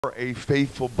A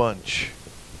faithful bunch,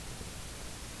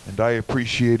 and I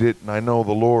appreciate it, and I know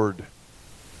the Lord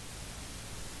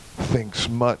thinks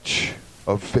much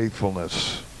of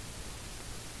faithfulness.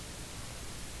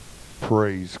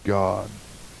 Praise God.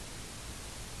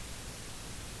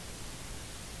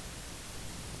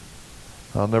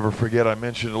 I'll never forget, I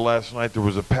mentioned it last night, there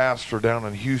was a pastor down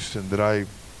in Houston that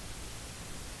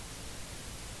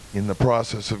in the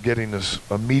process of getting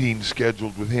a meeting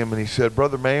scheduled with him, and he said,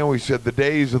 Brother Mayo, he said, the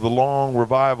days of the long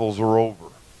revivals are over.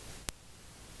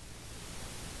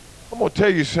 I'm going to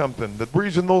tell you something. The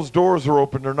reason those doors are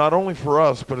open, they're not only for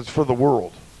us, but it's for the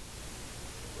world.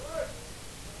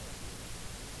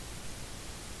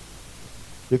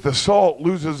 If the salt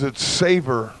loses its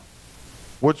savor,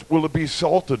 what will it be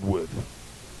salted with?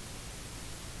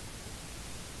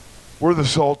 We're the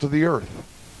salt of the earth.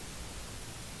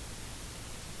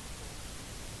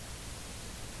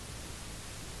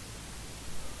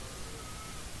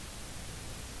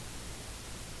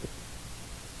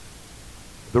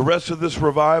 The rest of this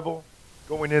revival,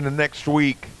 going into next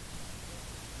week,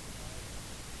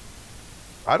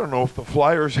 I don't know if the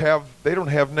flyers they don't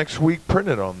have next week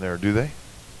printed on there, do they?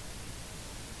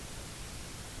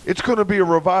 It's going to be a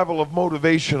revival of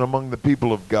motivation among the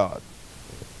people of God.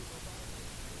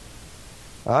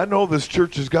 I know this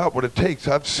church has got what it takes.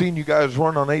 I've seen you guys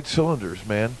run on 8 cylinders,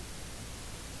 man.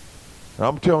 And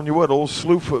I'm telling you what, old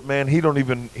Slewfoot, man, he don't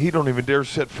even dare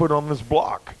set foot on this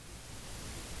block.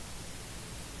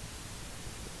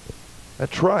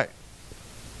 That's right.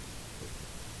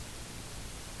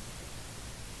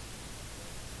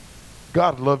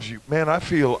 God loves you. Man, I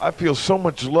feel so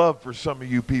much love for some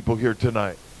of you people here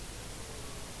tonight.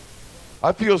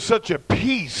 I feel such a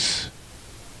peace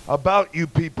about you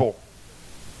people.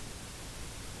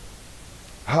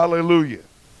 Hallelujah.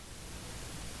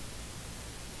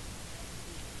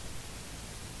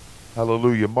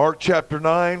 Hallelujah. Mark chapter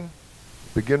 9,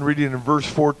 begin reading in verse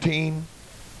 14.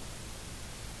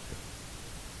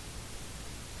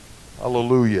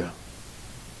 Hallelujah.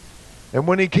 And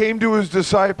when he came to his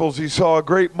disciples, he saw a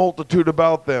great multitude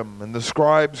about them, and the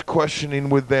scribes questioning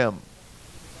with them.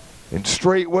 And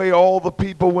straightway all the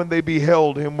people, when they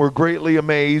beheld him, were greatly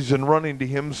amazed, and running to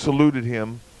him saluted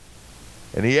him.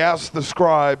 And he asked the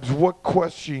scribes, What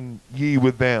question ye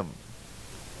with them?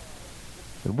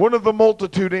 And one of the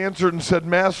multitude answered and said,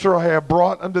 Master, I have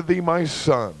brought unto thee my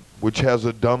son, which has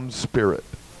a dumb spirit.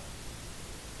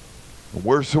 And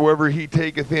wheresoever he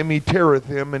taketh him, he teareth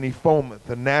him, and he foameth,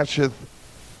 and gnasheth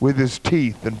with his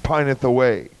teeth, and pineth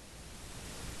away.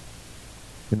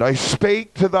 And I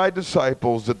spake to thy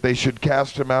disciples that they should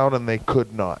cast him out, and they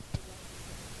could not.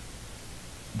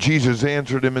 Jesus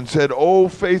answered him and said, O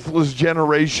faithless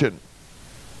generation,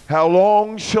 how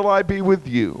long shall I be with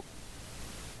you?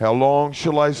 How long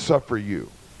shall I suffer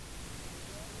you?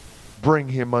 Bring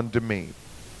him unto me.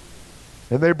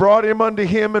 And they brought him unto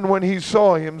him, and when he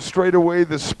saw him, straightway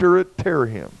the spirit tare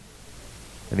him.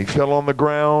 And he fell on the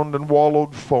ground and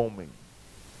wallowed foaming.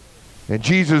 And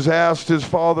Jesus asked his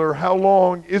father, How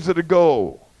long is it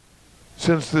ago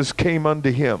since this came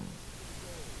unto him?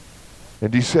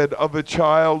 And he said, Of a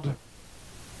child.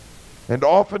 And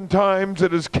oftentimes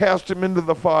it has cast him into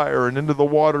the fire and into the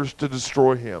waters to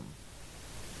destroy him.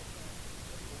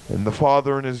 And the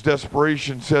father in his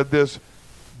desperation said this,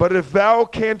 But if thou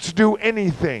canst do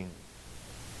anything,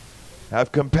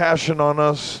 have compassion on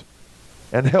us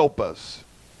and help us.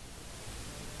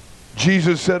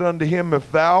 Jesus said unto him,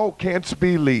 If thou canst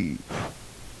believe,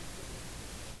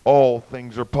 all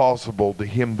things are possible to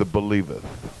him that believeth.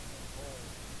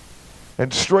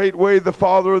 And straightway the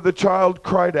father of the child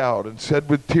cried out and said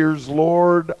with tears,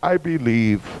 Lord, I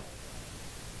believe.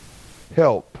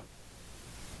 Help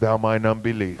thou mine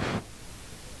unbelief.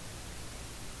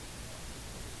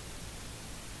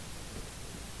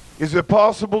 Is it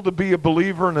possible to be a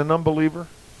believer and an unbeliever?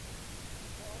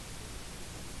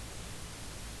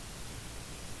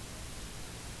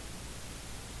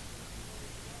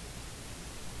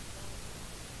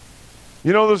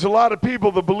 You know, there's a lot of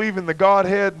people that believe in the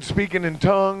Godhead and speaking in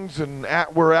tongues and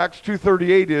where Acts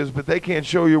 2:38 is, but they can't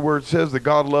show you where it says that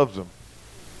God loves them.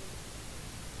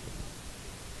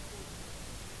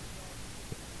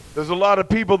 There's a lot of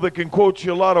people that can quote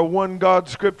you a lot of one God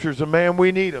scriptures, and man,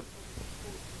 we need them.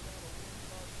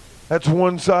 That's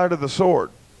one side of the sword.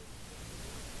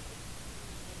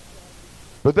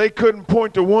 But they couldn't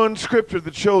point to one scripture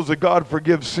that shows that God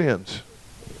forgives sins.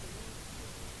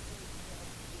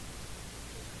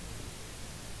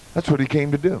 That's what he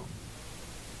came to do.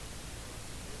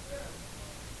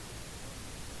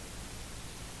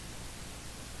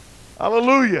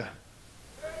 Hallelujah.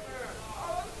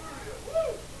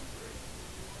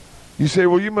 You say,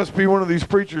 well, you must be one of these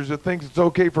preachers that thinks it's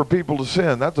okay for people to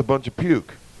sin. That's a bunch of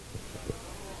puke.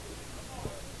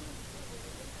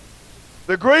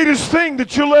 The greatest thing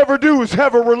that you'll ever do is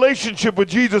have a relationship with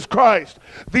Jesus Christ.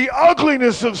 The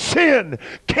ugliness of sin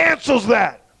cancels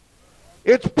that.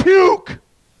 It's puke.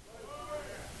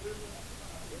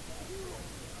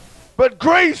 But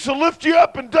grace will lift you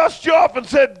up and dust you off and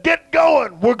said, get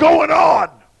going. We're going on.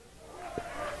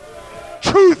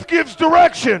 Truth gives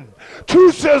direction.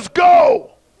 Truth says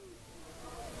go.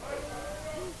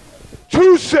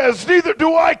 Truth says neither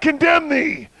do I condemn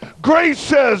thee. Grace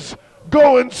says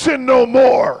go and sin no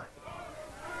more.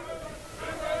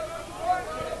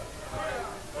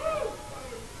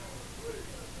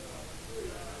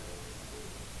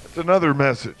 That's another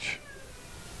message.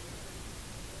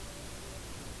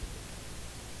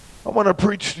 I want to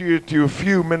preach to you a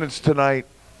few minutes tonight.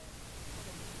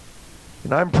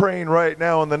 And I'm praying right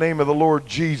now in the name of the Lord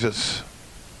Jesus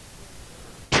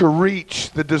to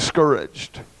reach the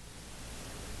discouraged,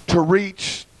 to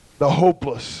reach the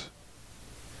hopeless,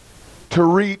 to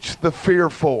reach the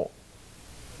fearful,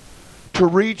 to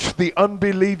reach the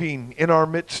unbelieving in our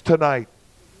midst tonight.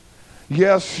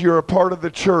 Yes, you're a part of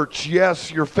the church. Yes,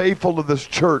 you're faithful to this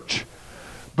church.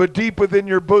 But deep within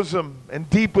your bosom and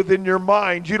deep within your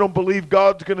mind, you don't believe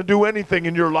God's going to do anything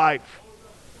in your life.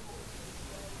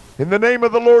 In the name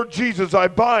of the Lord Jesus, I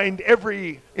bind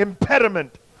every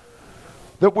impediment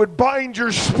that would bind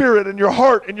your spirit and your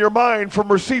heart and your mind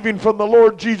from receiving from the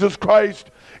Lord Jesus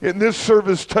Christ in this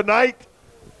service tonight.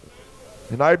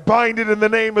 And I bind it in the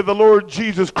name of the Lord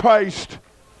Jesus Christ.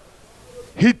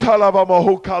 Hallelujah.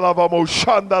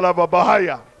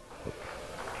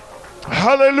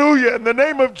 In the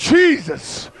name of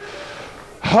Jesus.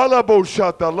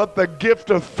 Let the gift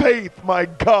of faith, my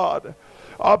God,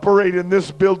 operate in this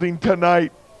building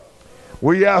tonight.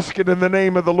 We ask it in the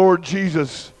name of the Lord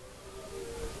Jesus.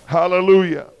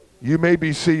 Hallelujah. You may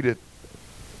be seated.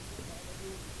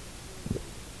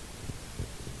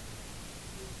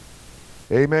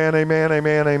 Amen, amen,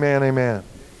 amen, amen, amen.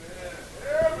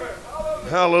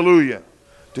 Hallelujah.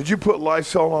 Did you put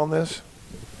Lysol on this?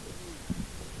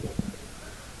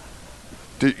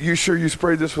 You sure you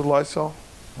sprayed this with Lysol?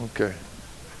 Okay.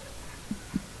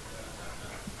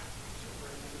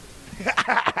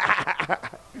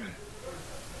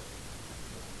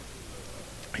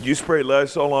 You spray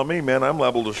Lysol on me, man, I'm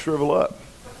liable to shrivel up.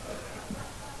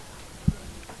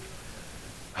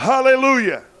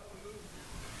 Hallelujah.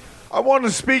 I want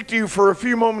to speak to you for a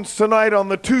few moments tonight on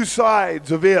the two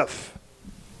sides of if.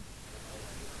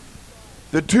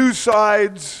 The two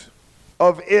sides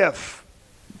of if.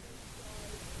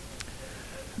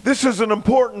 This is an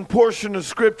important portion of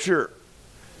Scripture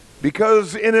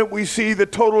because in it we see the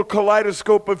total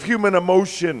kaleidoscope of human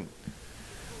emotion.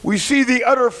 We see the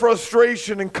utter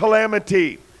frustration and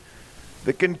calamity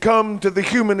that can come to the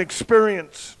human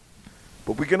experience,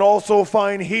 but we can also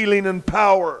find healing and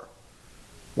power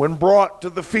when brought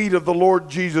to the feet of the Lord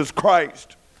Jesus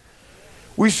Christ.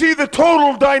 We see the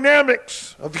total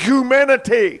dynamics of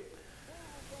humanity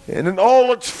and in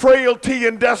all its frailty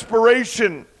and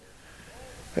desperation.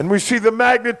 And we see the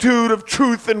magnitude of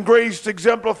truth and grace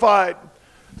exemplified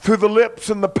through the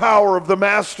lips and the power of the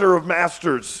Master of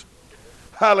Masters.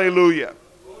 Hallelujah.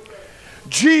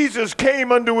 Jesus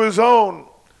came unto his own.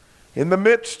 In the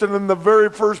midst and in the very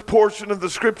first portion of the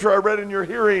scripture I read in your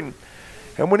hearing.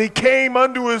 And when he came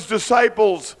unto his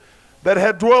disciples that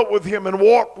had dwelt with him and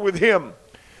walked with him,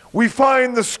 we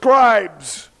find the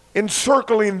scribes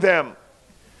encircling them.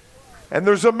 And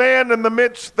there's a man in the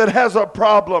midst that has a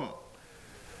problem.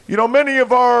 You know, many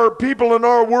of our people in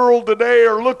our world today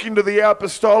are looking to the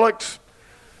apostolics,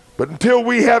 but until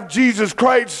we have Jesus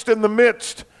Christ in the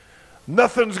midst,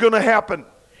 nothing's going to happen.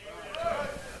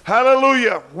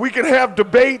 Hallelujah. We can have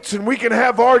debates and we can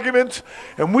have arguments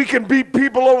and we can beat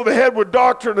people over the head with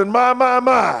doctrine and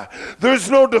my. There's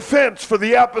no defense for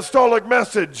the apostolic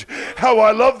message. How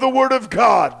I love the Word of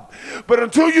God. But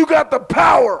until you got the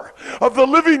power of the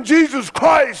living Jesus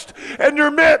Christ in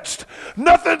your midst,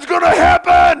 nothing's going to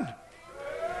happen.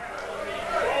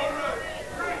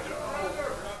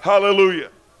 Hallelujah.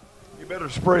 You better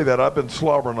spray that. I've been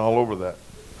slobbering all over that.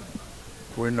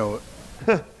 We know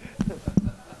it.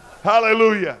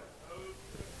 Hallelujah.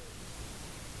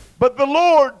 But the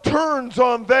Lord turns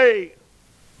on they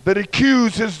that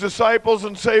accuse his disciples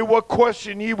and say, what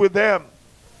question ye with them?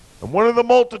 And one of the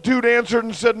multitude answered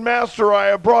and said, Master, I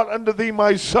have brought unto thee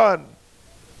my son,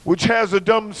 which has a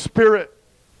dumb spirit.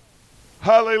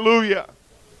 Hallelujah.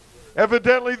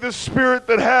 Evidently the spirit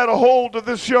that had a hold of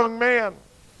this young man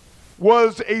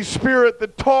was a spirit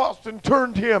that tossed and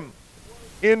turned him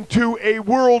into a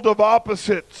world of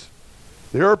opposites.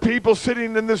 There are people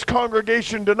sitting in this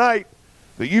congregation tonight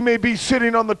that you may be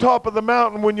sitting on the top of the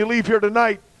mountain when you leave here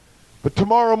tonight, but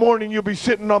tomorrow morning you'll be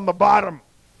sitting on the bottom.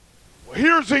 Well,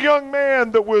 here's a young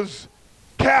man that was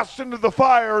cast into the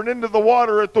fire and into the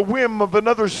water at the whim of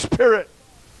another spirit.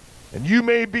 And you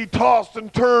may be tossed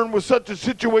and turned with such a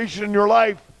situation in your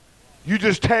life. You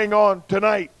just hang on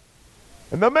tonight.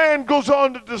 And the man goes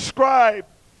on to describe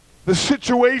the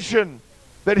situation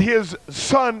that his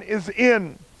son is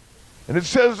in. And it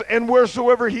says, and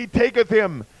wheresoever he taketh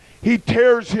him, he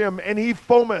tears him, and he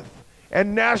foameth,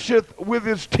 and gnasheth with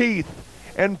his teeth,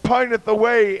 and pineth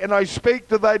away. And I spake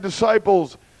to thy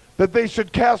disciples that they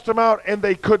should cast him out, and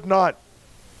they could not.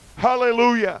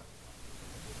 Hallelujah.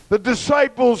 The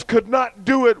disciples could not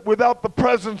do it without the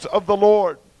presence of the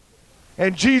Lord.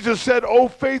 And Jesus said, O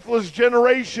faithless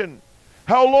generation,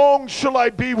 how long shall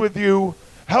I be with you?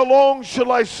 How long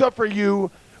shall I suffer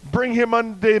you? Bring him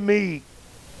unto me.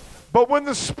 But when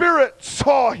the Spirit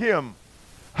saw him,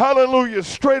 hallelujah,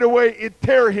 straightway it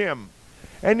tear him,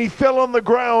 and he fell on the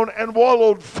ground and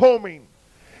wallowed foaming.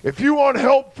 If you want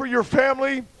help for your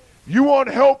family, you want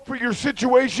help for your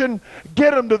situation,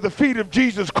 get them to the feet of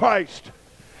Jesus Christ.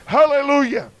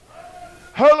 Hallelujah.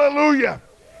 Hallelujah.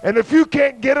 And if you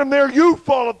can't get them there, you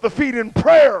fall at the feet in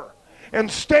prayer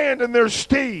and stand in their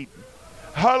stead.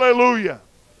 Hallelujah.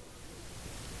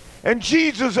 And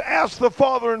Jesus asked the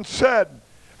Father and said,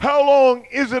 how long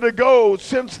is it ago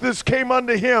since this came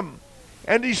unto him?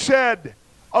 And he said,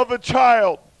 of a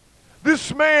child.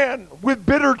 This man with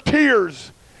bitter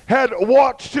tears had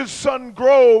watched his son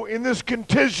grow in this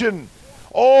condition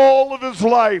all of his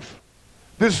life.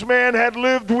 This man had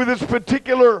lived with this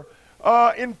particular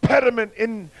impediment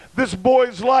in this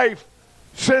boy's life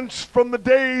since from the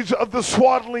days of the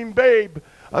swaddling babe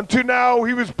until now.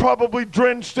 He was probably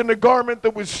drenched in a garment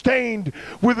that was stained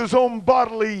with his own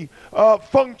bodily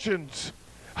functions.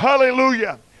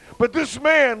 Hallelujah. But this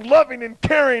man, loving and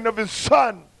caring of his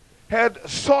son, had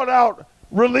sought out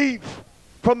relief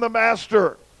from the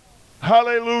master.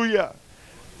 Hallelujah.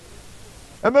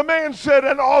 And the man said,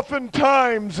 and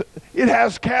oftentimes it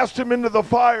has cast him into the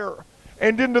fire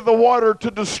and into the water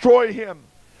to destroy him.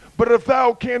 But if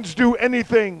thou canst do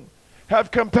anything,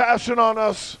 have compassion on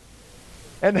us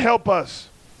and help us.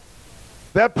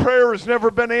 That prayer has never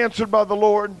been answered by the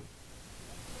Lord,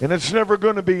 and it's never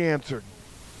going to be answered.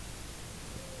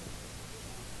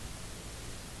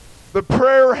 The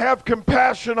prayer, have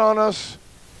compassion on us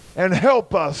and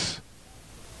help us,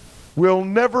 will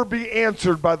never be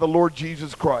answered by the Lord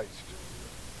Jesus Christ.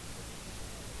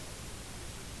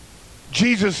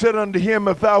 Jesus said unto him,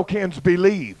 if thou canst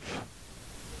believe,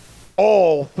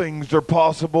 all things are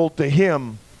possible to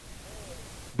him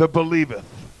that believeth.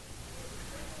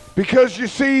 Because you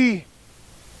see,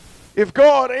 if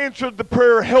God answered the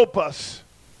prayer, help us,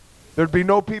 there'd be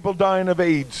no people dying of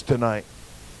AIDS tonight.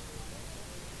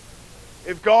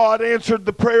 If God answered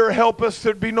the prayer, help us,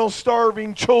 there'd be no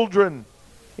starving children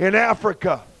in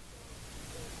Africa.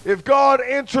 If God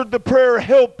answered the prayer,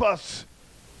 help us,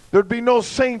 there'd be no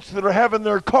saints that are having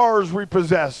their cars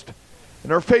repossessed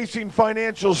and are facing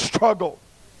financial struggle.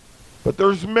 But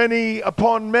there's many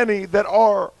upon many that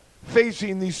are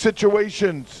facing these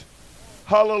situations.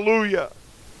 Hallelujah.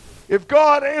 If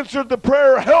God answered the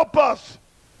prayer, help us,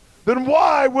 then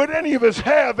why would any of us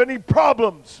have any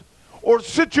problems or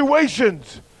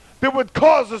situations that would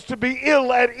cause us to be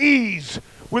ill at ease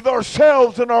with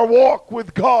ourselves and our walk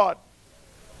with God?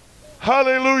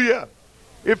 Hallelujah.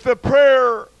 If the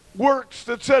prayer works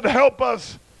that said, help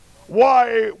us,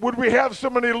 why would we have so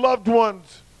many loved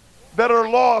ones that are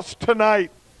lost tonight?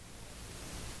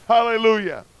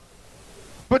 Hallelujah.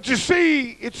 But you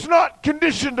see, it's not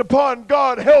conditioned upon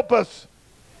God help us.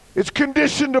 It's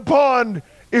conditioned upon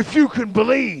if you can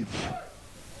believe.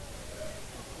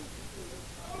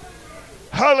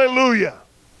 Hallelujah.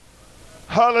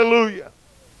 Hallelujah.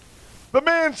 The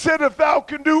man said, if thou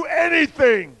can do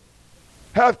anything,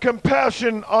 have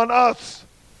compassion on us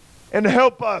and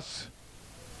help us.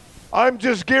 I'm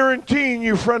just guaranteeing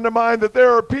you, friend of mine, that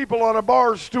there are people on a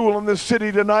bar stool in this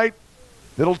city tonight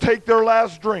that'll take their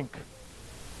last drink.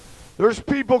 There's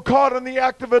people caught in the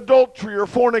act of adultery or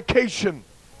fornication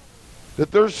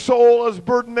that their soul has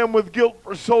burdened them with guilt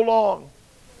for so long.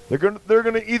 They're going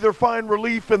to either find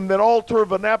relief in that altar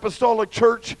of an apostolic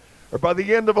church or by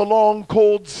the end of a long,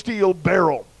 cold steel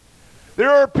barrel. There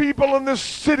are people in this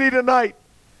city tonight,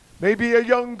 maybe a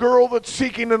young girl that's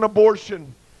seeking an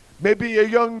abortion, maybe a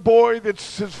young boy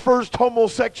that's his first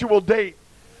homosexual date,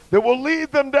 that will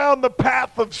lead them down the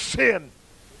path of sin.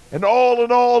 And all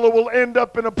in all, it will end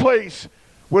up in a place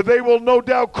where they will no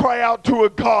doubt cry out to a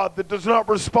God that does not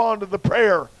respond to the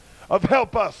prayer of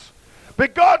help us.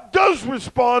 But God does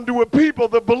respond to a people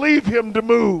that believe him to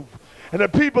move, and a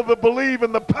people that believe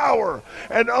in the power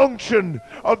and unction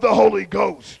of the Holy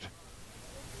Ghost.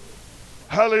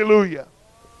 Hallelujah.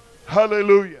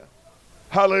 Hallelujah.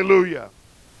 Hallelujah.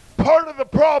 Part of the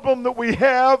problem that we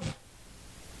have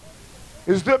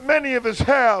is that many of us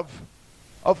have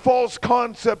a false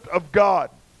concept of God.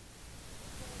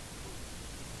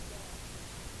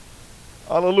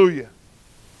 Hallelujah.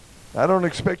 I don't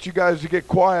expect you guys to get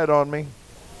quiet on me.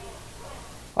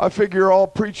 I figure I'll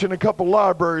preach in a couple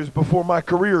libraries before my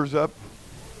career's up.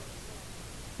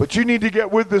 But you need to get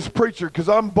with this preacher, because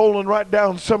I'm bowling right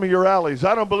down some of your alleys.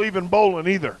 I don't believe in bowling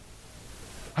either.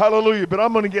 Hallelujah. But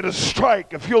I'm going to get a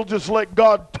strike if you'll just let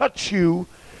God touch you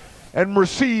and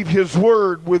receive his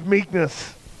word with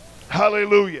meekness.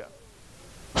 Hallelujah.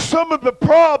 Some of the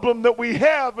problem that we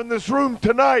have in this room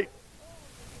tonight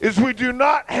is we do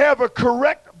not have a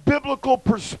correct biblical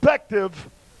perspective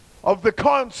of the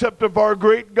concept of our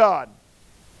great God.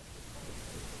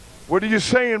 What are you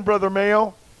saying, Brother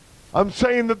Mayo? I'm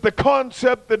saying that the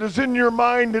concept that is in your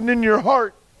mind and in your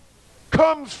heart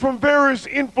comes from various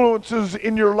influences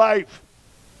in your life.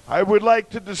 I would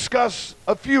like to discuss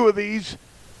a few of these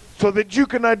so that you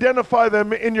can identify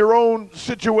them in your own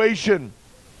situation.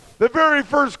 The very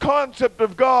first concept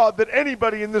of God that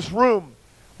anybody in this room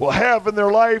will have in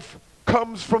their life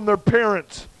comes from their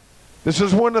parents. This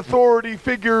is when authority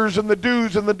figures and the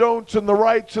do's and the don'ts and the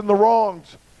rights and the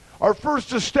wrongs are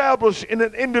first established in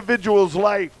an individual's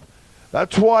life.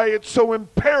 That's why it's so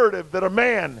imperative that a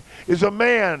man is a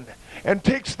man and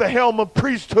takes the helm of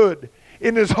priesthood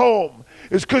in his home.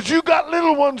 It's because you got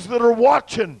little ones that are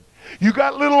watching. You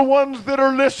got little ones that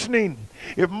are listening.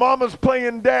 If mama's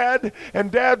playing dad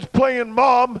and dad's playing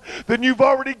mom, then you've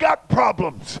already got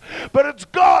problems. But it's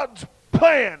God's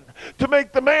plan to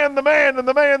make the man and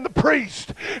the man the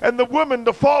priest, and the woman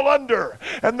to fall under,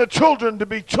 and the children to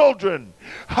be children.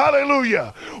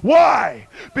 Hallelujah. Why?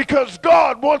 Because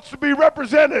God wants to be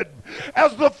represented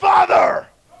as the Father.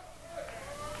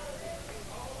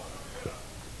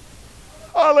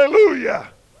 Hallelujah.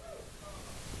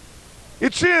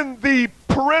 It's in the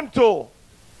parental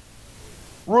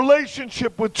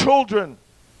relationship with children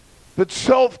that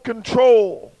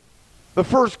self-control, the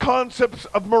first concepts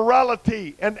of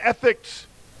morality and ethics,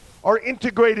 are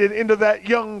integrated into that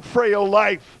young, frail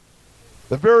life.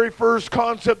 The very first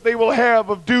concept they will have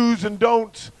of do's and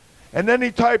don'ts and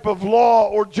any type of law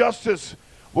or justice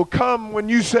will come when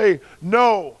you say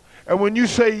no and when you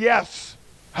say yes.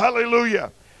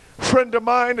 Hallelujah. Friend of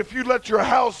mine, if you let your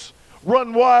house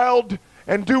run wild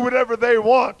and do whatever they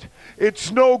want, it's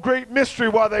no great mystery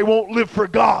why they won't live for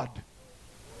God.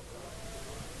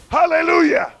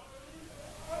 Hallelujah.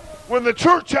 When the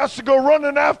church has to go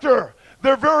running after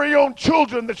their very own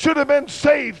children that should have been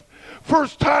saved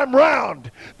first time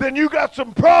round, then you got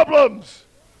some problems.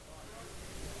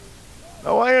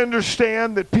 Now, I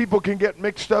understand that people can get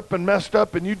mixed up and messed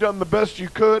up, and you done the best you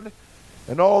could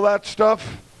and all that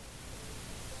stuff.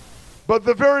 But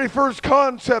the very first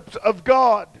concepts of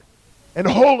God and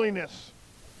holiness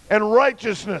and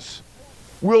righteousness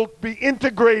will be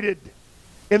integrated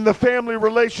in the family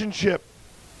relationship.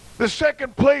 The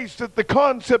second place that the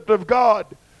concept of God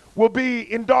will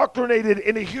be indoctrinated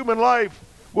in a human life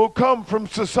will come from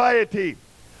society.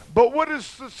 But what is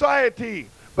society?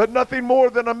 But nothing more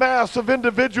than a mass of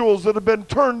individuals that have been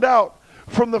turned out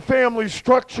from the family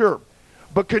structure.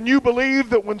 But can you believe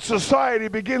that when society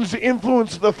begins to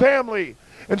influence the family,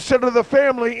 instead of the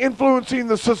family influencing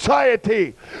the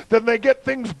society, then they get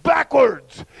things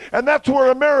backwards? And that's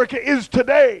where America is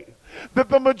today. That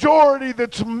the majority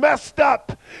that's messed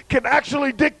up can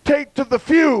actually dictate to the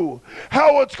few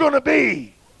how it's going to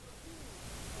be.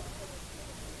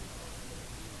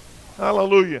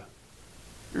 Hallelujah.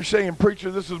 You're saying,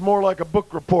 preacher, this is more like a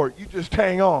book report. You just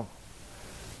hang on.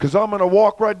 Because I'm going to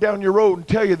walk right down your road and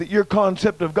tell you that your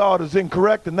concept of God is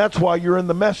incorrect, and that's why you're in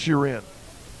the mess you're in.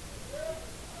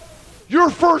 Your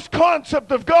first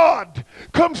concept of God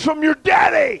comes from your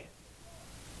daddy.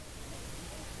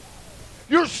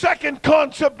 Your second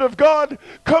concept of God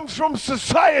comes from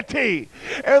society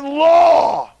and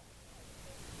law.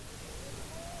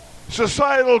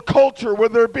 Societal culture,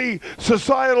 whether it be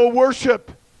societal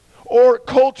worship or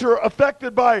culture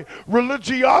affected by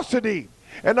religiosity.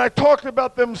 And I talked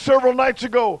about them several nights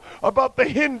ago, about the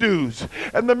Hindus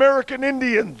and the American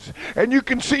Indians. And you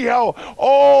can see how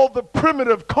all the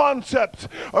primitive concepts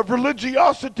of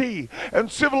religiosity and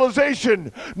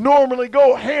civilization normally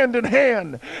go hand in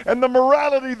hand. And the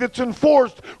morality that's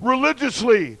enforced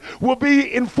religiously will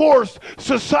be enforced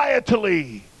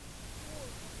societally.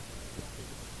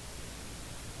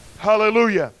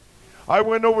 Hallelujah. I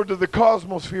went over to the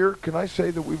Cosmosphere. Can I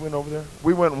say that we went over there?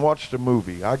 We went and watched a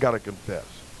movie. I got to confess.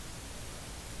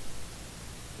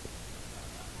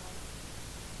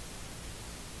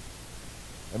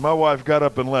 And my wife got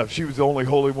up and left. She was the only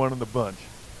holy one in the bunch.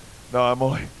 No,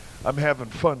 I'm having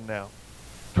fun now.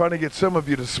 Trying to get some of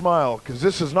you to smile, because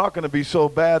this is not going to be so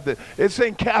bad that it's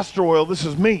ain't castor oil, this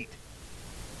is meat.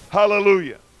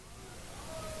 Hallelujah.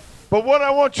 But what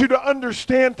I want you to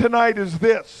understand tonight is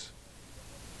this,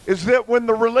 is that when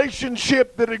the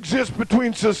relationship that exists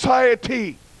between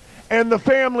society and the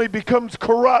family becomes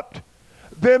corrupt,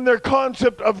 then their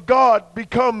concept of God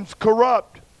becomes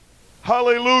corrupt.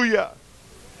 Hallelujah.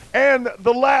 And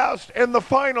the last and the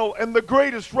final and the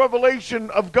greatest revelation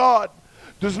of God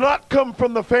does not come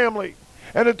from the family,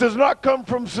 and it does not come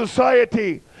from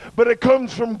society, but it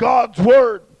comes from God's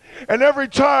word. And every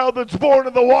child that's born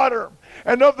of the water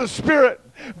and of the Spirit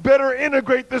better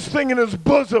integrate this thing in his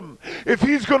bosom if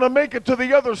he's going to make it to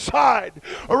the other side,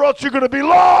 or else you're going to be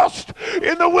lost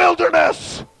in the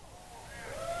wilderness.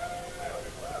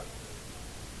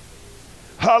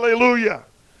 Hallelujah.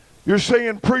 You're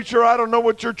saying, preacher, I don't know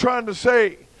what you're trying to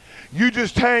say. You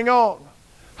just hang on.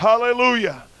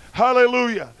 Hallelujah.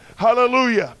 Hallelujah.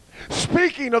 Hallelujah.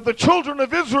 Speaking of the children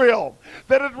of Israel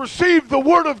that had received the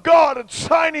word of God at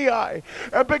Sinai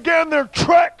and began their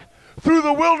trek through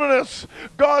the wilderness,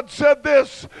 God said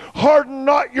this, harden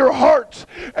not your hearts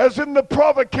as in the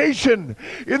provocation,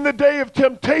 in the day of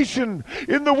temptation,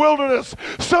 in the wilderness.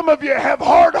 Some of you have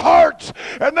hard hearts,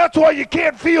 and that's why you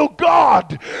can't feel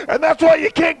God, and that's why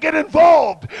you can't get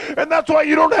involved, and that's why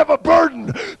you don't have a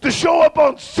burden to show up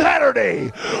on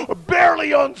Saturday, or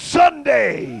barely on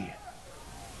Sunday.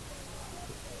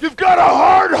 You've got a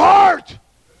hard heart.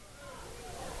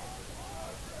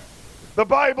 The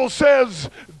Bible says,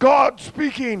 God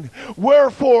speaking,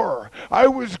 wherefore I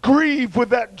was grieved with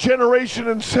that generation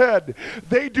and said,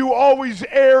 they do always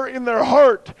err in their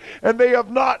heart, and they have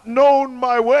not known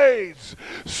my ways.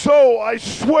 So I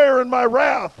swear in my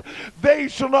wrath, they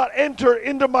shall not enter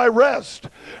into my rest.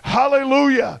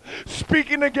 Hallelujah.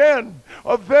 Speaking again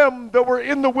of them that were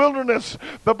in the wilderness,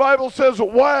 the Bible says,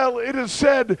 while it is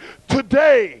said,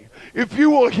 today, if you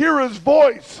will hear his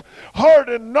voice,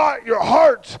 harden not your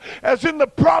hearts as in the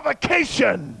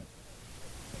provocation.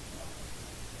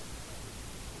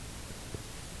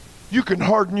 You can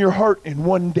harden your heart in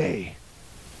one day.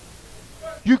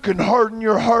 You can harden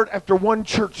your heart after one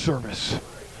church service.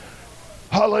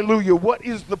 Hallelujah. What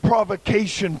is the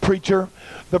provocation, preacher?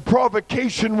 The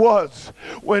provocation was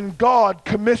when God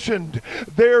commissioned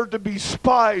there to be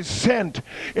spies sent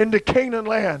into Canaan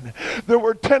land. There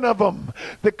were 10 of them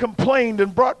that complained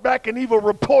and brought back an evil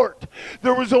report.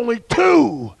 There was only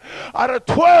 2 out of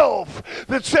 12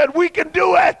 that said, we can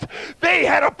do it. They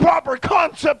had a proper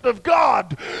concept of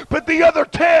God. But the other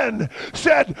 10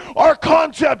 said, our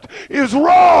concept is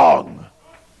wrong.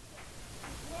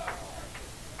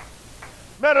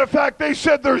 Matter of fact, they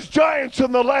said there's giants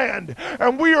in the land,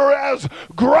 and we are as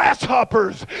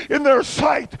grasshoppers in their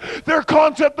sight. Their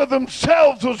concept of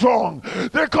themselves was wrong.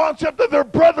 Their concept of their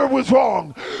brother was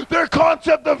wrong. Their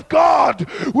concept of God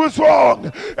was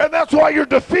wrong. And that's why you're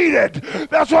defeated.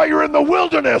 That's why you're in the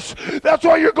wilderness. That's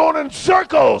why you're going in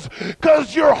circles,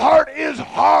 because your heart is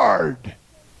hard.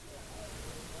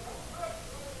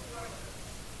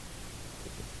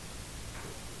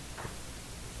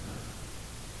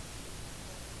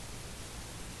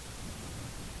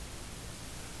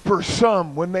 For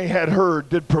some, when they had heard,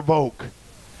 did provoke.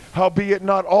 Howbeit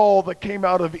not all that came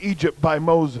out of Egypt by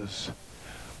Moses.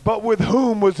 But with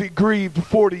whom was he grieved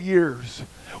 40 years?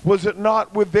 Was it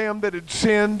not with them that had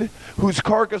sinned, whose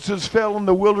carcasses fell in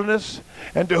the wilderness?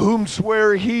 And to whom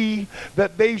sware he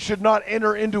that they should not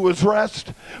enter into his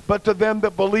rest? But to them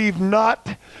that believed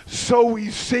not, so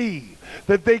we see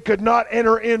that they could not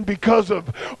enter in because of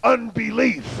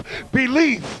unbelief.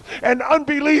 Belief and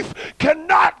unbelief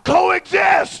cannot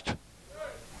coexist.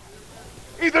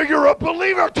 Either you're a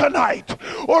believer tonight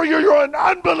or you're an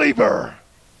unbeliever.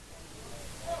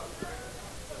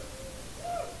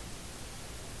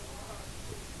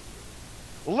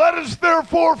 Let us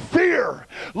therefore fear,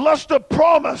 lest a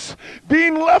promise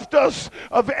being left us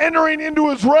of entering into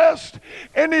his rest,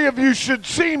 any of you should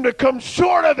seem to come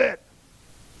short of it.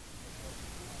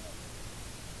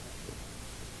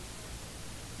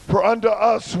 For unto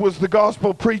us was the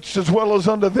gospel preached as well as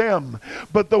unto them,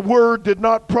 but the word did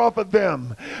not profit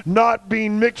them, not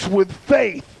being mixed with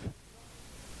faith.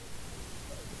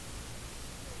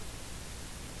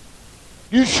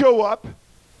 You show up,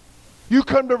 you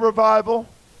come to revival,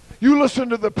 you listen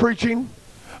to the preaching,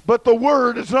 but the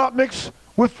word is not mixed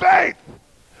with faith.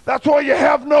 That's why you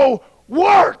have no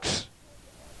works.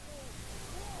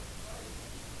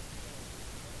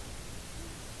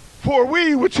 For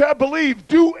we which have believed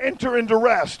do enter into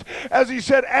rest. As he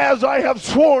said, as I have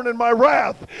sworn in my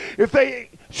wrath, if they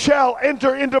shall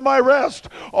enter into my rest,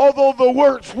 although the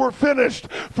works were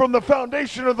finished from the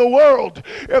foundation of the world.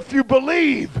 If you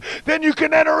believe, then you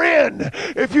can enter in.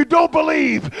 If you don't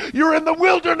believe, you're in the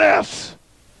wilderness.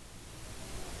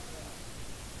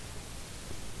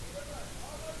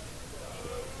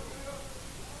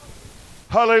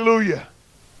 Hallelujah.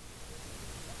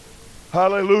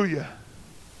 Hallelujah.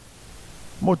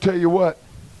 I'm going to tell you what.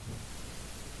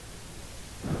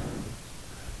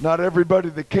 Not everybody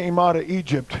that came out of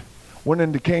Egypt went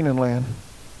into Canaan land.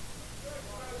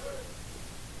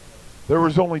 There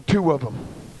was only 2 of them.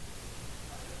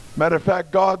 Matter of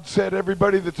fact, God said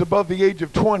everybody that's above the age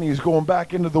of 20 is going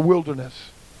back into the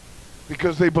wilderness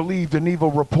because they believed an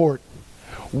evil report.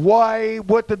 Why?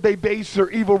 What did they base their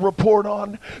evil report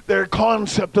on? Their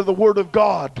concept of the Word of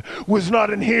God was not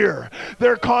in here.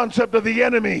 Their concept of the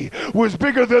enemy was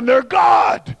bigger than their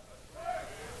God.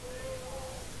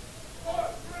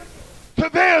 To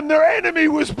them, their enemy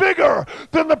was bigger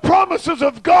than the promises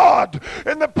of God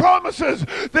and the promises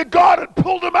that God had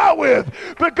pulled them out with.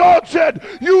 But God said,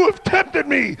 you have tempted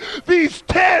me these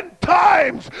 10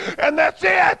 times, and that's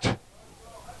it.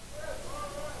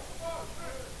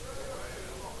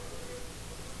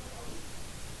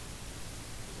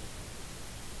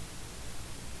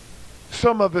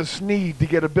 Some of us need to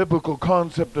get a biblical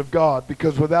concept of God,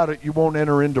 because without it you won't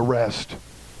enter into rest.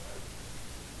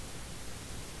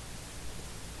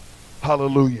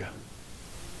 Hallelujah.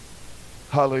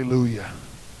 Hallelujah.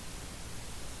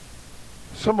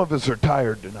 Some of us are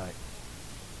tired tonight.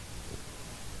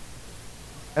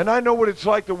 And I know what it's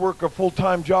like to work a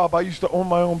full-time job. I used to own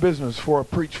my own business before I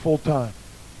preached full-time.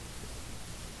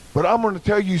 But I'm going to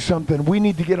tell you something. We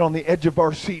need to get on the edge of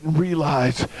our seat and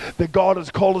realize that God has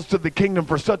called us to the kingdom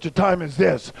for such a time as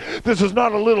this. This is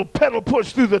not a little pedal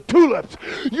push through the tulips.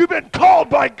 You've been called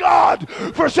by God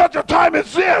for such a time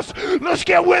as this. Let's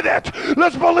get with it.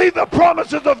 Let's believe the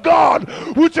promises of God,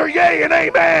 which are yea and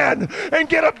amen, and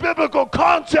get a biblical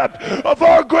concept of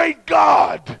our great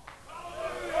God.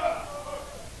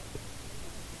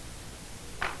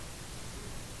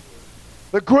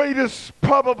 The greatest,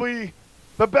 probably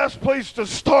the best place to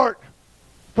start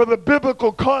for the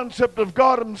biblical concept of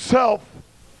God himself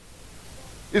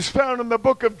is found in the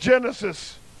book of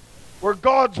Genesis, where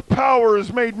God's power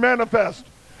is made manifest.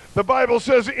 The Bible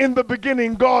says, in the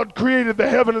beginning God created the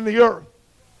heaven and the earth.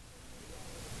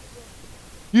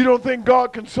 You don't think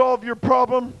God can solve your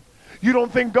problem? You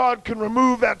don't think God can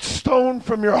remove that stone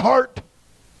from your heart?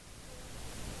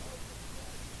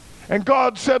 And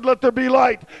God said, let there be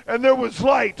light, and there was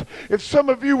light. If some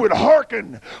of you would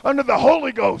hearken unto the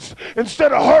Holy Ghost,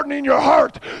 instead of hardening your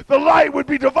heart, the light would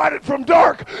be divided from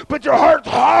dark, but your heart's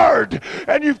hard,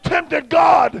 and you've tempted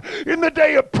God in the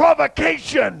day of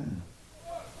provocation.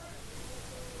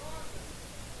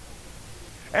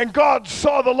 And God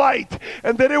saw the light,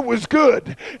 and that it was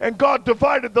good. And God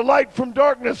divided the light from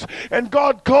darkness, and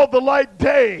God called the light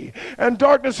day, and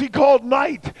darkness he called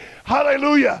night.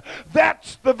 Hallelujah.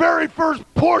 That's the very first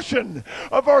portion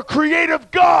of our creative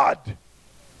God.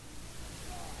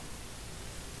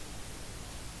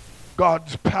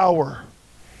 God's power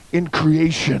in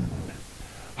creation,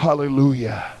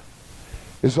 hallelujah,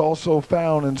 is also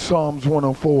found in Psalms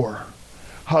 104.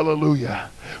 Hallelujah.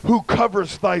 Who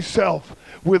covers thyself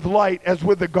with light as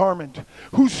with a garment,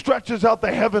 who stretches out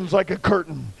the heavens like a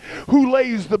curtain, who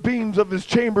lays the beams of his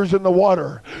chambers in the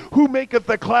water, who maketh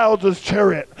the clouds his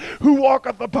chariot, who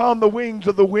walketh upon the wings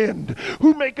of the wind,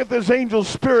 who maketh his angels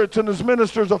spirits and his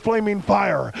ministers a flaming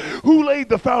fire, who laid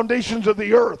the foundations of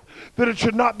the earth, that it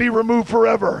should not be removed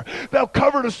forever. Thou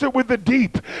coveredest it with the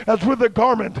deep as with a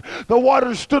garment. The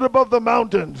waters stood above the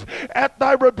mountains. At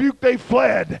thy rebuke they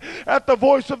fled. At the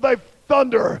voice of thy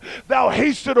thunder thou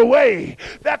hasted away.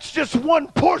 That's just one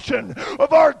portion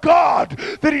of our God,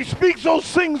 that he speaks those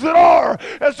things that are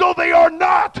as though they are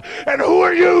not. And who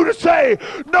are you to say,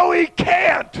 no, he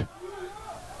can't?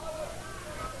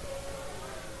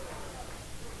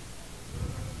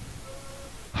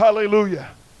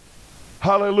 Hallelujah.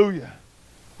 Hallelujah.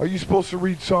 Are you supposed to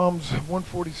read Psalms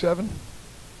 147? Would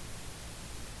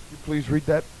you please read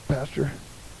that, Pastor?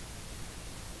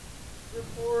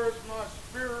 Therefore is my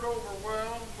spirit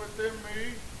overwhelmed within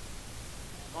me,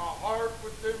 my heart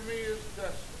within me is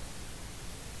desolate.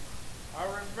 I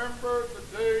remember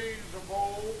the days of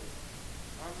old,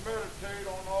 I meditate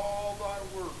on all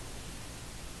thy works.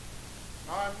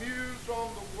 I muse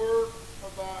on the work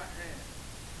of thy hands.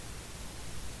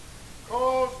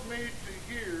 Cause me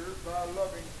to hear thy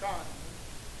loving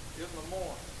kindness in the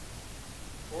morning,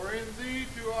 for in thee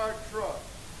do I trust.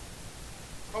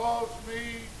 Cause cause me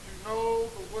to know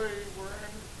the way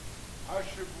wherein I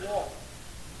should walk.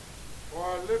 For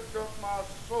I lift up my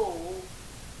soul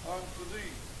unto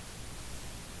thee.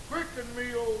 Quicken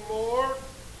me, O Lord,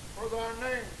 for thy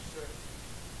name's sake.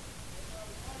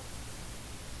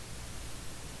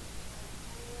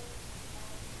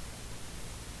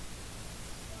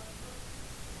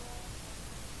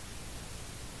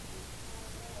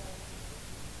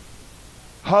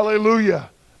 Hallelujah.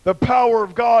 The power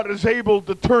of God is able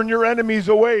to turn your enemies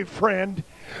away, friend.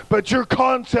 But your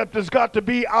concept has got to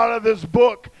be out of this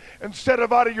book instead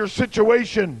of out of your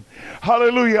situation.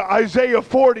 Hallelujah. Isaiah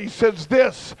 40 says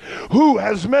this: who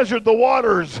has measured the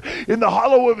waters in the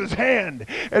hollow of his hand,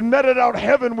 and meted out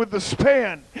heaven with the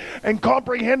span, and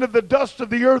comprehended the dust of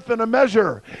the earth in a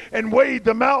measure, and weighed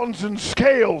the mountains in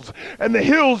scales, and the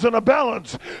hills in a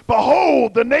balance?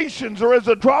 Behold, the nations are as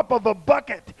a drop of a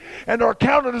bucket, and are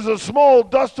counted as a small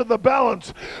dust of the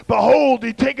balance. Behold,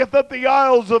 he taketh up the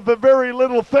isles of the very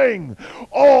little thing.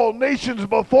 All nations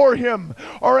before him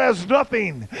are as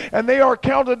nothing, and they are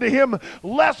counted to him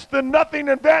less than nothing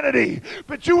in vanity.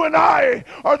 But you and I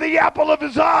are the apple of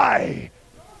his eye.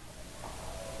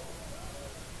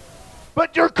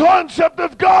 But your concept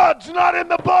of God's not in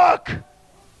the book.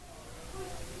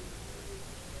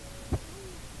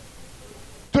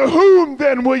 To whom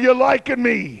then will you liken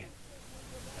me?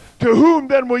 To whom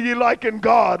then will you liken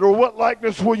God? Or what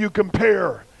likeness will you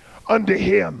compare unto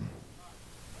him?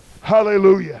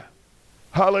 Hallelujah.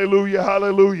 Hallelujah.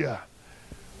 Hallelujah.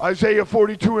 Isaiah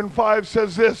 42:5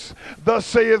 says this: thus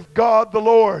saith God the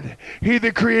Lord, he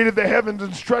that created the heavens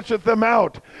and stretcheth them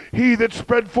out, he that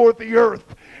spread forth the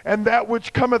earth, and that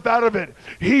which cometh out of it,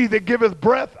 he that giveth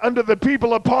breath unto the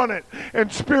people upon it,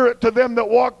 and spirit to them that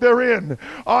walk therein.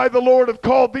 I, the Lord, have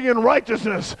called thee in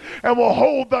righteousness, and will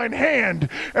hold thine hand,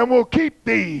 and will keep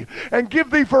thee, and give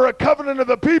thee for a covenant of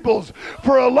the peoples,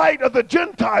 for a light of the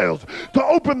Gentiles, to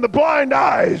open the blind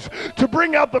eyes, to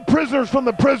bring out the prisoners from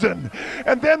the prison,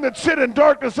 and them that sit in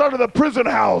darkness out of the prison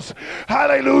house.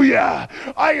 Hallelujah.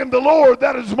 I am the Lord,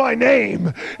 that is my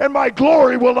name, and my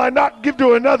glory will I not give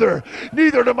to another,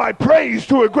 neither to my praise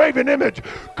to a graven image.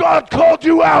 God called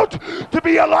you out to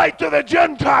be a light to the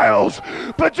Gentiles,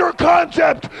 but your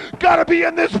concept got to be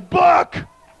in this book.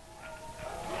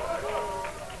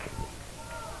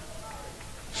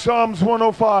 Psalms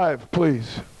 105,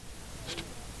 please.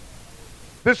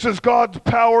 This is God's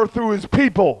power through his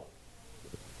people.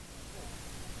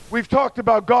 We've talked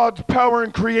about God's power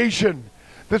in creation.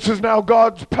 This is now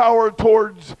God's power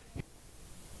towards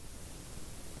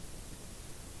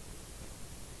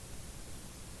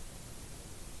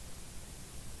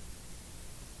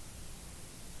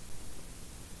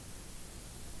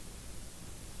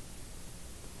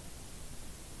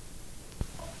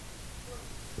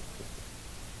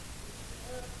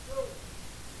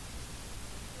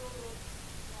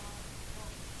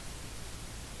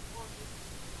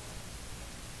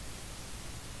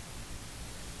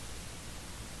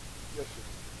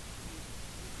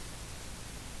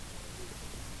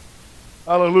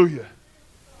Hallelujah.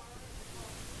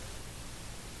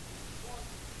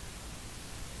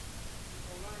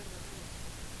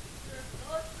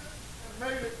 And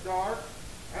made it dark,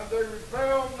 and they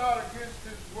rebelled not against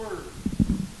his word.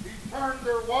 He turned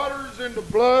their waters into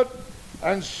blood,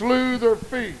 and slew their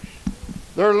fish.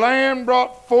 Their land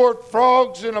brought forth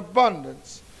frogs in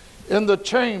abundance in the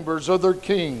chambers of their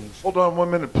kings. Hold on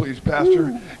 1 minute, please, Pastor.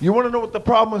 Ooh. You want to know what the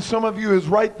problem with some of you is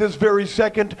right this very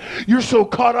second? You're so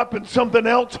caught up in something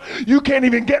else, you can't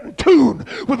even get in tune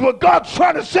with what God's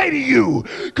trying to say to you,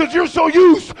 because you're so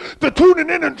used to tuning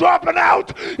in and dropping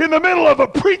out in the middle of a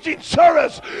preaching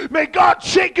service. May God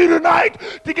shake you tonight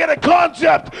to get a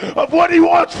concept of what he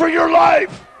wants for your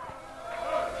life.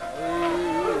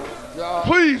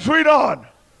 Please read on.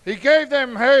 He gave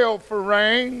them hail for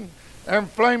rain, and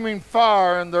flaming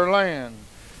fire in their land.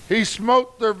 He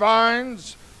smote their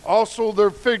vines, also their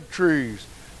fig trees,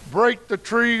 brake the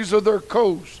trees of their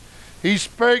coast. He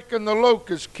spake, and the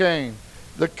locusts came,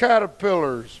 the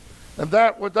caterpillars, and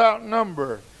that without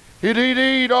number. He did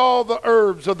eat all the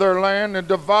herbs of their land, and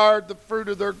devoured the fruit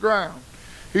of their ground.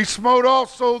 He smote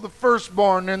also the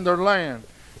firstborn in their land,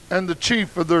 and the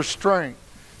chief of their strength.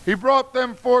 He brought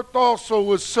them forth also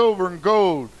with silver and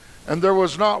gold, and there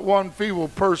was not one feeble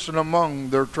person among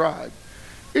their tribe.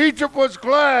 Egypt was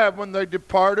glad when they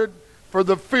departed, for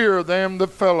the fear of them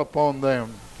that fell upon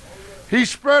them. He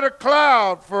spread a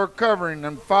cloud for a covering,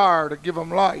 and fire to give them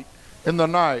light in the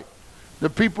night. The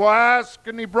people asked,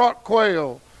 and he brought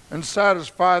quail, and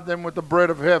satisfied them with the bread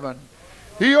of heaven.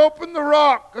 He opened the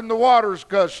rock, and the waters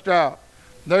gushed out.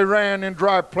 They ran in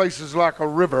dry places like a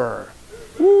river.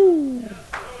 Woo.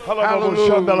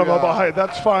 Hallelujah.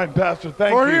 That's fine, Pastor.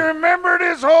 Thank For he you. remembered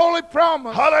his holy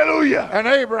promise. Hallelujah. And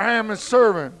Abraham his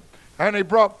servant. And he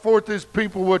brought forth his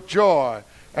people with joy,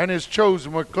 and his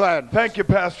chosen with gladness. Thank you,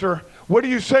 Pastor. What are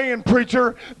you saying,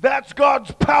 preacher? That's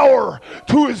God's power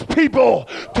to his people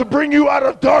to bring you out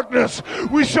of darkness.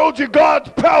 We showed you God's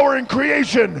power in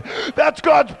creation. That's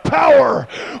God's power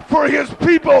for his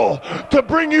people to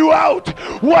bring you out.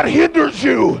 What hinders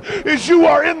you is you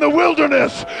are in the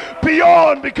wilderness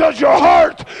beyond because your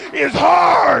heart is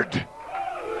hard.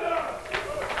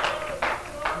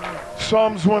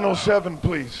 Psalms 107,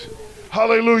 please.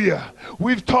 Hallelujah.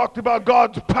 We've talked about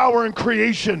God's power in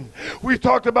creation. We've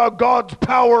talked about God's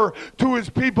power to his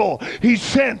people. He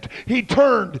sent, he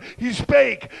turned, he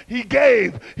spake, he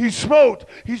gave, he smote,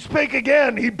 he spake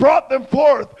again, he brought them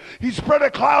forth. He spread a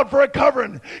cloud for a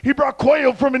covering. He brought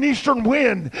quail from an eastern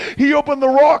wind. He opened the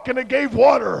rock and it gave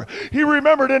water. He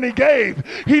remembered and he gave.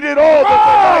 He did all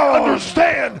that they might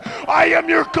understand. I am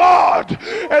your God,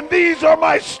 and these are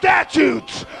my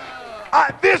statutes.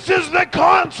 This is the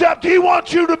concept he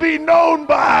wants you to be known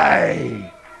by.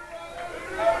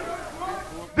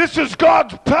 This is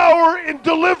God's power in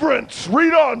deliverance.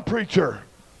 Read on, preacher.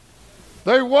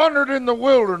 They wandered in the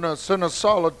wilderness in a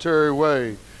solitary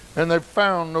way, and they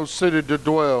found no city to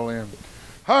dwell in.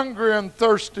 Hungry and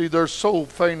thirsty, their soul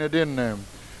fainted in them.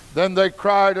 Then they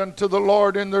cried unto the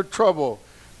Lord in their trouble,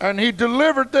 and he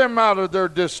delivered them out of their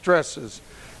distresses.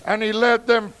 And he led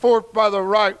them forth by the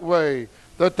right way,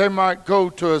 that they might go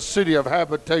to a city of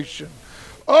habitation.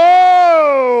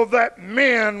 Oh, that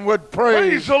men would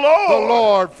praise the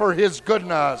Lord for his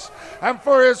goodness and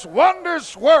for his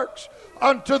wondrous works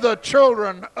unto the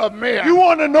children of men. You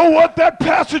want to know what that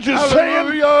passage is saying?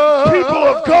 People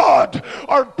of God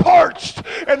are parched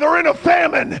and they're in a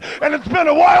famine, and it's been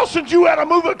a while since you had a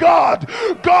move of God.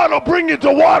 God will bring you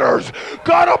to waters.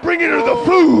 God will bring you to the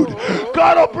food.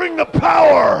 God will bring the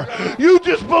power. You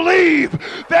just believe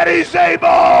that he's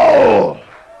able.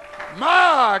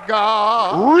 My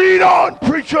God. Read on,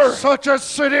 preacher. Such as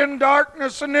sit in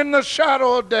darkness and in the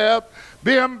shadow of death,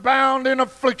 being bound in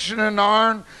affliction and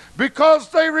iron, because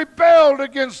they rebelled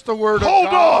against the word of God.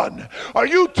 Hold on. Are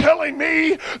you telling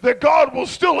me that God will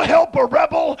still help a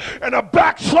rebel and a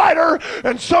backslider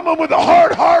and someone with a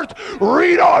hard heart?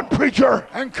 Read on, preacher.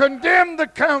 And condemned the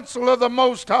counsel of the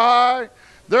Most High.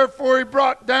 Therefore he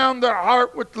brought down their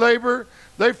heart with labor.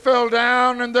 They fell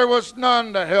down, and there was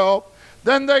none to help.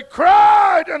 Then they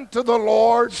cried unto the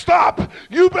Lord. Stop.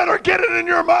 You better get it in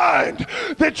your mind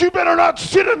that you better not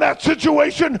sit in that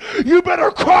situation. You better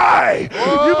cry.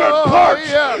 You've been parched.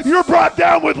 Yes. You're brought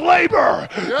down with labor.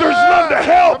 Yes. There's none to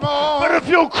help. But if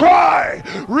you'll cry,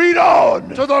 read on.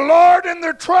 To the Lord in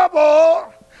their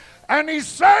trouble, and he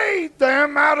saved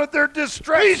them out of their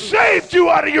distresses. He saved you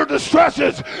out of your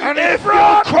distresses. And he if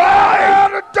brought you'll cry them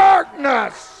out of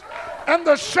darkness and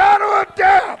the shadow of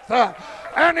death.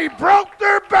 And he broke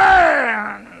their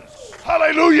bands.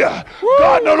 Hallelujah. Woo.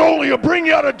 God not only will bring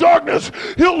you out of darkness,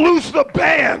 he'll loose the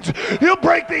bands. He'll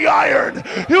break the iron.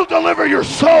 He'll deliver your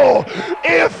soul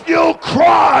if you'll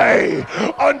cry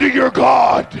unto your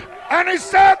God. And he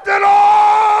said that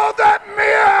all that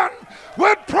men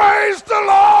would praise the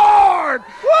Lord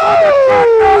for the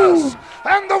goodness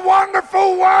and the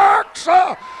wonderful works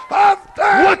of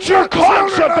them. What's your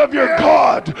concept of your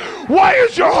God? Why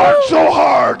is your heart so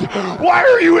hard? Why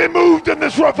are you immoved in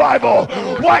this revival?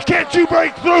 Why can't you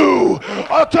break through?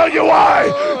 I'll tell you why.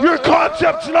 Your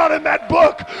concept's not in that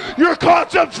book. Your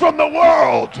concept's from the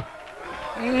world.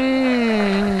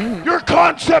 Your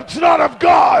concept's not of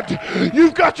God.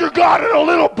 You've got your God in a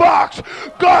little box.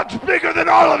 God's bigger than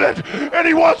all of it, and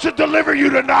he wants to deliver you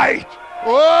tonight.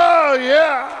 Oh,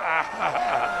 yeah.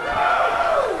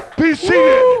 Be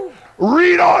seated.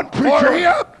 Read on, preacher. For he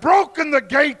hath broken the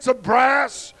gates of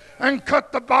brass and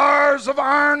cut the bars of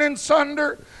iron in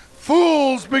sunder.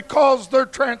 Fools, because their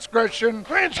transgression,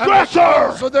 Transgressor!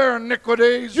 And because of their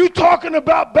iniquities. You talking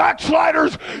about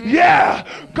backsliders? Yeah,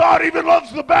 God even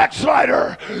loves the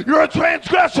backslider. You're a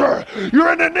transgressor. You're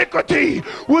an iniquity,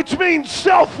 which means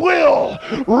self-will.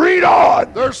 Read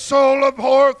on. Their soul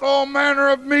abhorreth all manner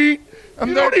of meat. And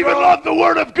You don't even love the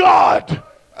word of God.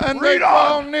 And Read they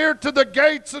draw on. near to the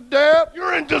gates of death.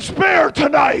 You're in despair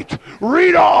tonight.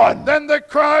 Read on. Then they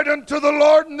cried unto the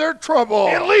Lord in their trouble.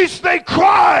 At least they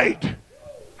cried.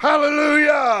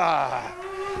 Hallelujah.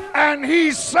 And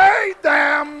he saved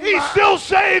them. He still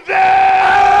saved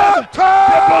them.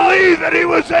 To believe that he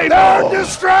was able. Their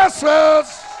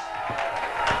distresses.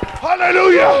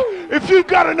 Hallelujah. If you've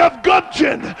got enough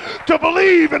gumption to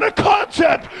believe in a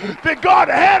concept that God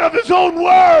had of his own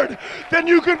word, then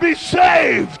you can be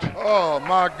saved. Oh,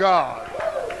 my God.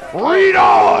 Read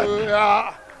on.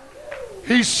 Hallelujah.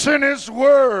 He sent his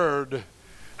word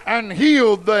and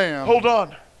healed them. Hold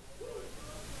on.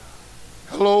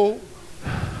 Hello?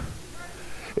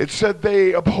 It said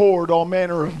they abhorred all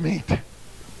manner of meat.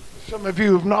 Some of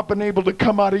you have not been able to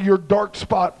come out of your dark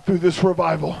spot through this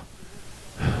revival.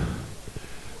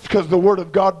 It's because the word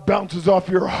of God bounces off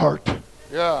your heart.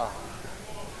 Yeah.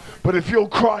 But if you'll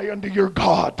cry unto your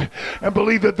God and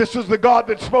believe that this is the God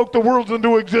that spoke the worlds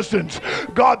into existence,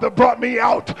 God that brought me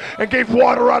out and gave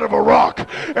water out of a rock,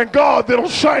 and God that'll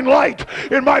shine light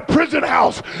in my prison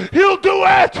house, he'll do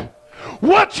it.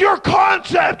 What's your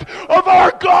concept of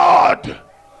our God?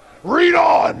 Read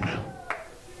on.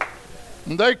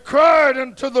 And they cried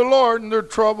unto the Lord in their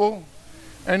trouble,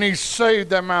 and he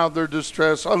saved them out of their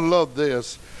distress. I love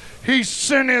this. He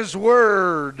sent his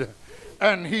word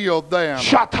and healed them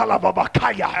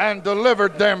and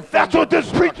delivered them from That's what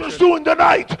this preacher's doing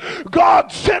tonight.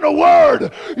 God sent a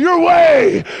word your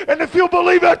way, and if you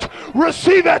believe it,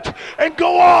 receive it and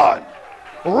go on.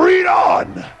 Read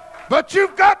on. But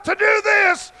you've got to do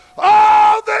this.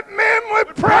 Oh, that men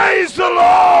would Praise the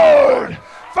Lord.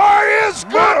 for his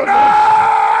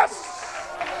goodness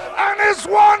and his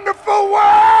wonderful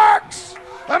works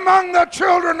among the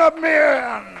children of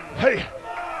men. Hey.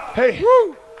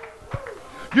 Woo.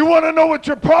 You want to know what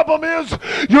your problem is?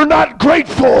 You're not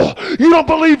grateful. You don't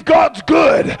believe God's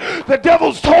good. The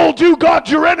devil's told you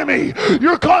God's your enemy.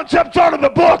 Your concept's out of the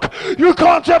book. Your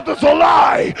concept is a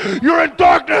lie. You're in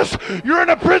darkness. You're in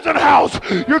a prison house.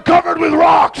 You're covered with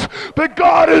rocks. But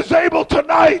God is able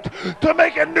tonight to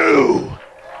make it new.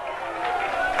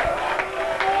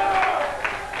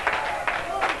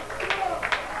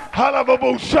 But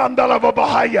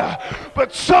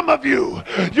some of you,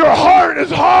 your heart is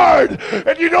hard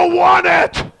and you don't want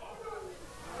it.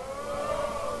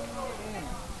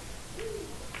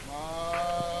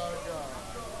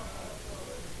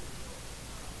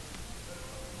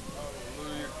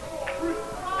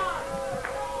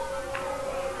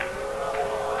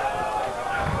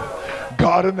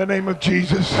 God, in the name of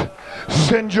Jesus,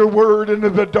 send your word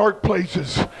into the dark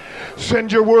places.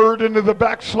 Send your word into the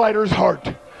backslider's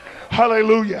heart.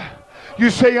 Hallelujah. You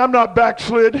say, I'm not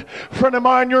backslid. Friend of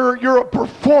mine, you're a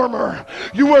performer.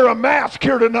 You wear a mask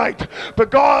here tonight. But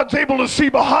God's able to see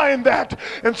behind that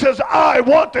and says, I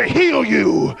want to heal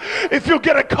you. If you'll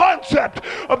get a concept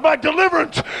of my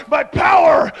deliverance, my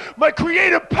power, my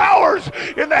creative powers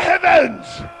in the heavens.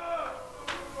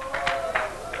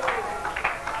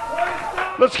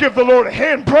 Let's give the Lord a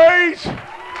hand praise.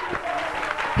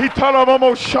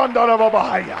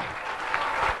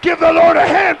 Give the Lord a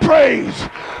hand praise.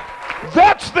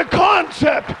 That's the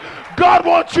concept God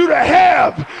wants you to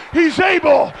have. He's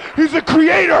able. He's a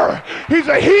creator. He's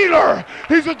a healer.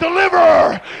 He's a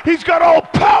deliverer. He's got all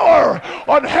power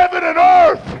on heaven and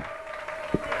earth.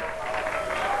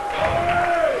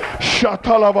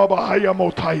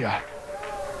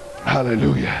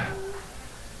 Hallelujah.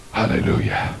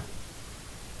 Hallelujah.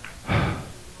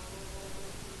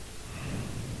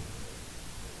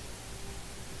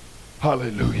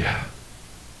 Hallelujah.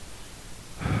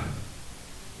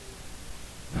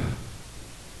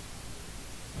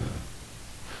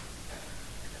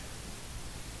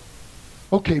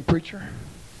 Okay, preacher.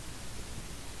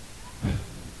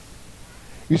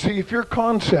 You see, if your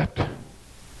concept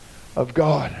of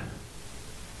God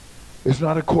is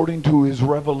not according to his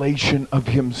revelation of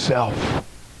himself,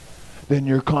 then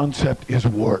your concept is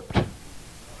warped.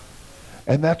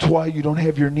 And that's why you don't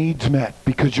have your needs met,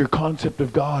 because your concept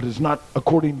of God is not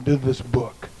according to this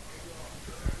book.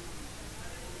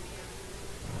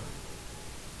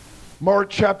 Mark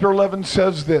chapter 11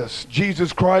 says this.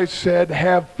 Jesus Christ said,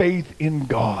 have faith in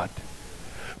God.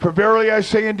 For verily I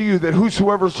say unto you, that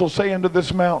whosoever shall say unto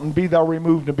this mountain, be thou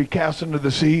removed and be cast into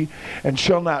the sea, and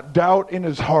shall not doubt in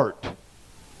his heart,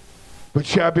 but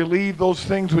shall believe those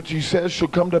things which he says shall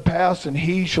come to pass, and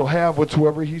he shall have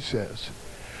whatsoever he says.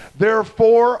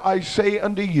 Therefore I say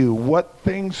unto you, what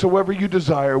things soever you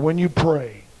desire when you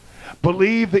pray,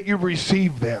 believe that you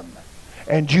receive them,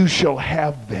 and you shall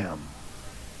have them.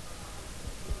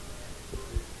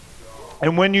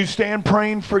 And when you stand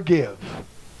praying, forgive.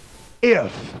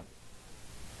 If.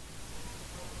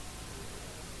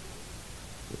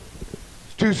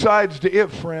 It's two sides to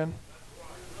if, friend.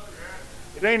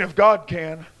 It ain't if God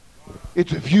can.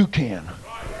 It's if you can.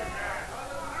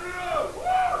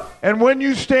 And when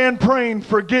you stand praying,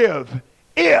 forgive,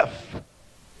 if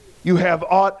you have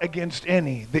aught against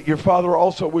any, that your Father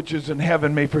also which is in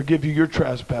heaven may forgive you your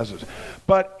trespasses.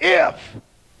 But if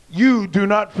you do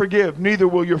not forgive, neither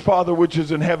will your Father which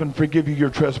is in heaven forgive you your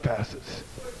trespasses.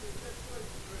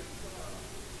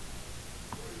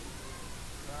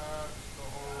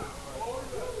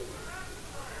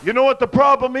 You know what the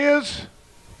problem is?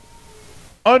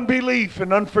 Unbelief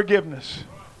and unforgiveness.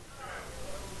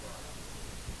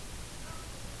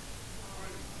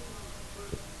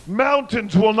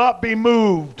 Mountains will not be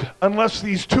moved unless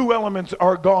these two elements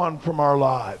are gone from our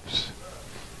lives.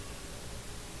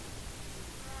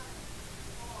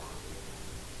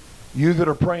 You that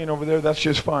are praying over there, that's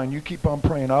just fine. You keep on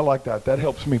praying. I like that. That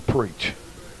helps me preach.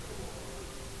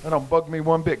 That don't bug me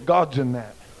one bit. God's in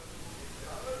that.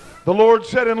 The Lord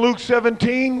said in Luke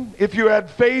 17, if you had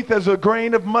faith as a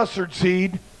grain of mustard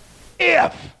seed,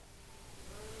 if.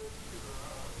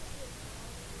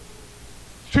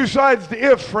 Two sides to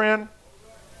if, friend.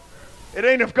 It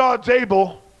ain't if God's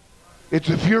able, it's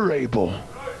if you're able.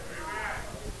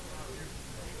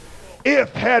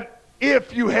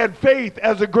 If you had faith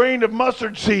as a grain of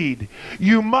mustard seed,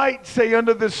 you might say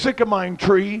unto this sycamore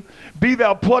tree, be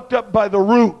thou plucked up by the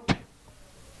root,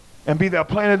 and be thou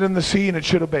planted in the sea, and it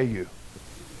should obey you.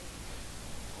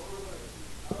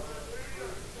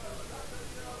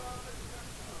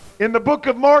 In the book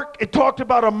of Mark, it talked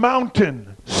about a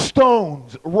mountain,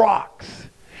 stones, rocks.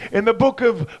 In the book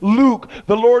of Luke,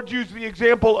 the Lord used the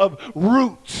example of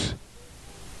roots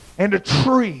and a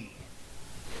tree.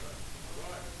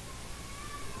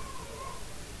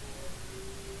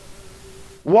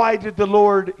 Why did the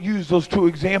Lord use those two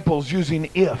examples,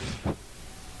 using if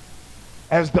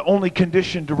as the only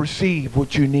condition to receive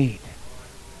what you need?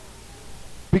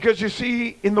 Because you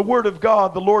see, in the Word of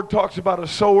God, the Lord talks about a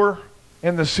sower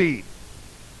and the seed.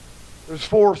 There's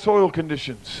 4 soil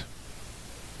conditions.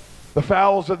 The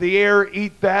fowls of the air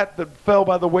eat that fell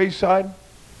by the wayside.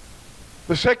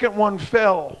 The second one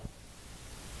fell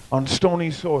on stony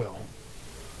soil.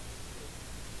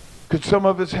 Could some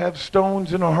of us have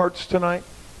stones in our hearts tonight?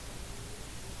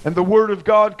 And the Word of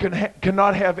God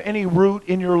cannot have any root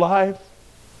in your life.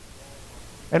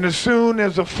 And as soon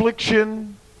as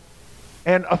affliction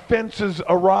and offenses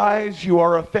arise, you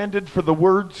are offended for the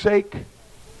Word's sake.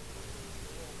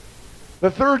 The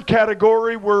third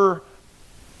category were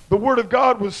the Word of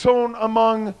God was sown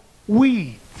among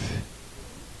weeds.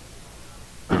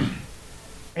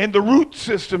 And the root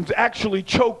systems actually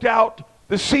choked out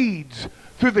the seeds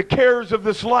through the cares of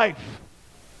this life.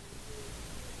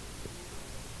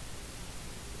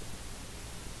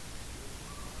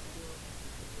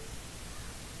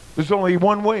 There's only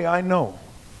one way I know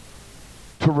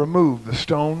to remove the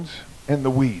stones and the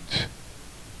weeds.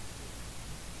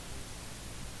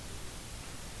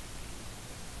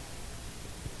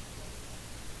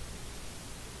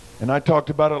 And I talked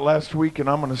about it last week, and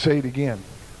I'm going to say it again.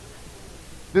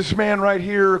 This man right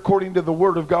here, according to the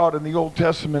Word of God in the Old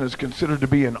Testament, is considered to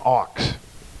be an ox.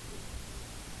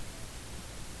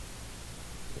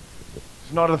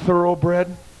 He's not a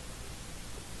thoroughbred.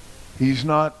 He's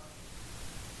not,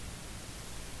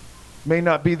 may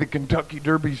not be the Kentucky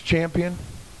Derby's champion,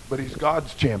 but he's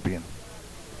God's champion.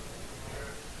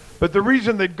 But the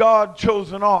reason that God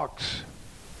chose an ox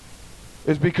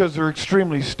is because they're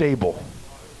extremely stable.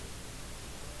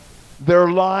 Their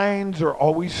lines are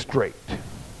always straight.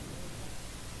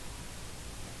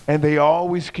 And they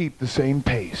always keep the same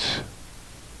pace.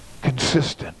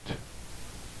 Consistent.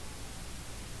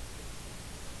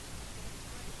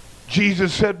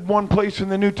 Jesus said one place in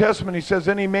the New Testament, he says,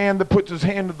 any man that puts his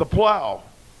hand to the plow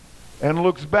and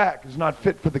looks back is not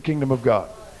fit for the kingdom of God.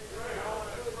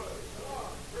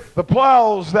 The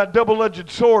plow's that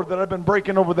double-edged sword that I've been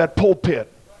breaking over that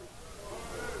pulpit.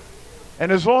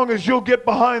 And as long as you'll get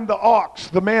behind the ox,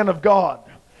 the man of God,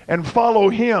 and follow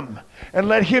him, and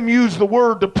let him use the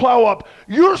word to plow up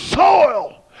your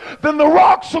soil, then the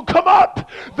rocks will come up,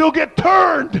 they'll get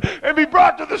turned, and be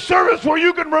brought to the surface where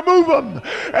you can remove them,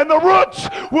 and the roots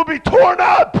will be torn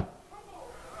up.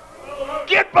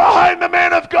 Get behind the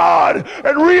man of God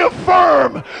and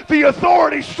reaffirm the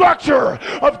authority structure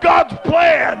of God's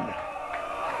plan.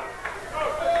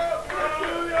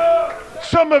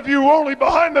 Some of you only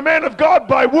behind the man of God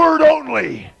by word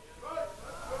only.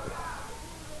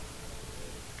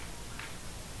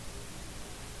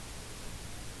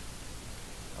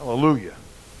 Hallelujah.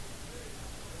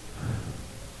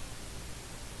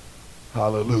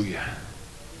 Hallelujah.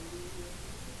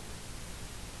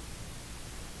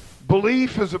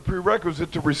 Belief is a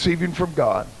prerequisite to receiving from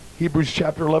God. Hebrews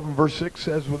chapter 11 verse 6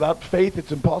 says, without faith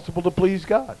it's impossible to please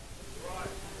God.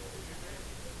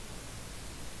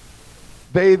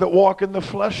 They that walk in the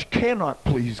flesh cannot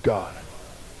please God.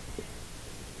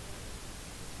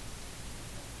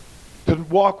 To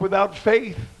walk without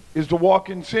faith is to walk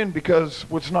in sin, because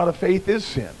what's not of faith is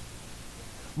sin.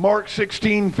 Mark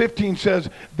 16:15 says,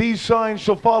 these signs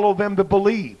shall follow them that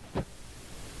believe.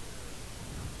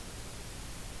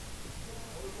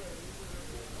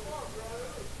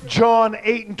 John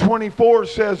 8:24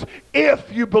 says,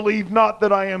 if you believe not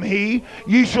that I am he,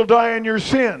 ye shall die in your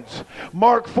sins.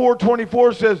 Mark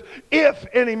 4:24 says, if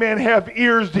any man have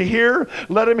ears to hear,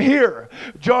 let him hear.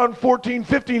 John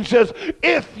 14:15 says,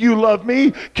 if you love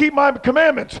me, keep my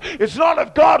commandments. It's not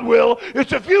if God will,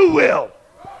 it's if you will.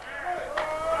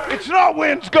 It's not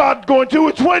when's God going to,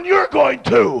 it's when you're going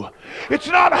to. It's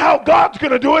not how God's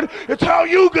going to do it, it's how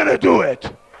you're going to do it.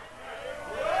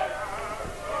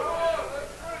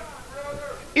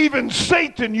 Even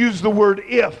Satan used the word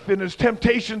if in his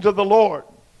temptations of the Lord.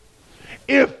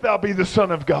 If thou be the Son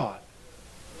of God.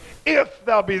 If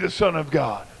thou be the Son of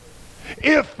God.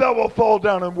 If thou wilt fall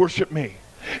down and worship me.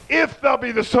 If thou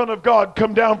be the Son of God,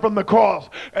 come down from the cross,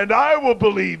 and I will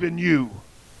believe in you.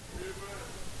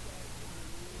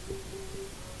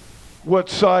 What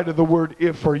side of the word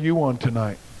if are you on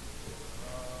tonight?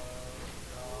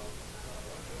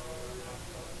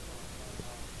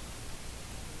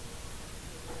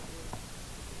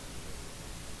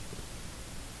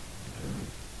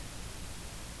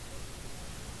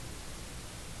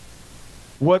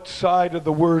 What side of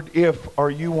the word if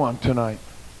are you on tonight?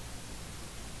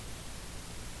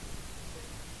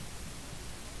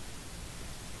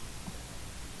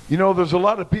 You know, there's a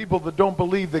lot of people that don't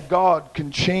believe that God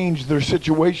can change their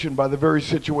situation by the very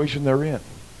situation they're in.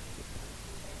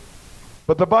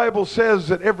 But the Bible says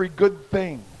that every good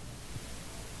thing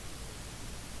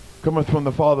cometh from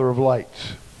the Father of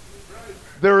lights.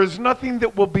 There is nothing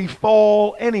that will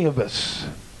befall any of us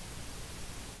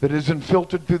that isn't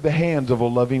filtered through the hands of a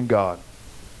loving God.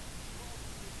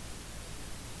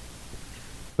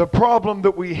 The problem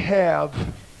that we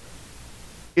have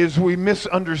is we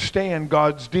misunderstand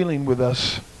God's dealing with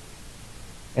us,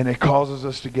 and it causes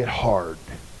us to get hard.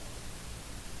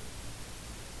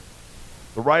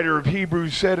 The writer of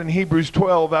Hebrews said in Hebrews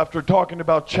 12, after talking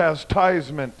about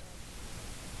chastisement,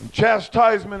 and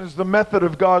chastisement is the method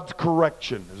of God's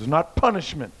correction. It is not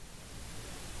punishment.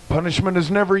 Punishment is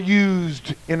never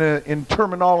used in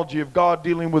terminology of God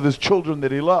dealing with his children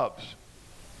that he loves.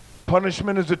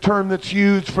 Punishment is a term that's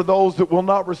used for those that will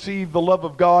not receive the love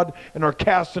of God and are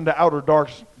cast into outer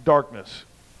darkness.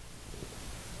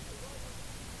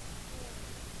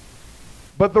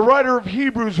 But the writer of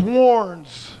Hebrews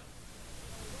warns,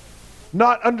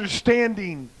 not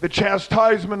understanding the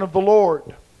chastisement of the Lord,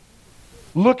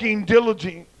 looking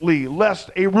diligently lest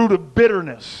a root of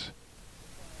bitterness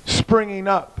springing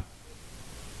up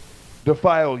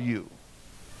defile you,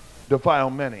 defile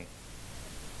many.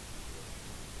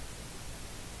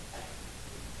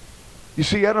 You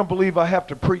see, I don't believe I have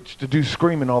to preach to do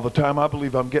screaming all the time. I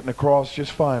believe I'm getting across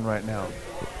just fine right now.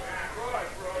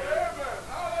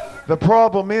 The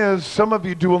problem is, some of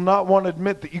you will not want to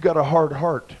admit that you got a hard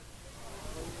heart.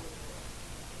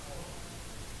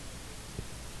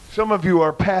 Some of you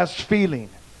are past feeling.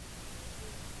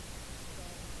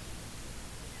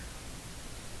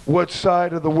 What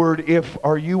side of the word if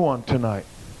are you on tonight?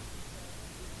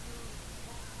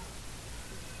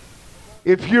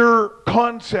 If your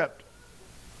concept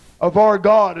of our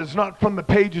God is not from the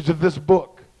pages of this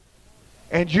book,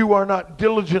 and you are not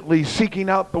diligently seeking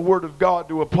out the Word of God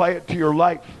to apply it to your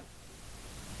life.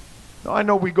 Now, I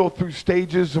know we go through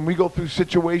stages and we go through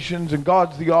situations, and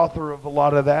God's the author of a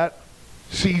lot of that,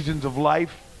 seasons of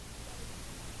life.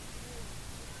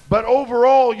 But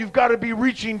overall, you've got to be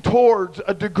reaching towards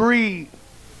a degree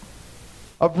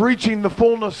of reaching the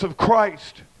fullness of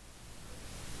Christ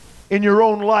in your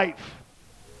own life.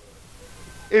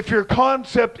 If your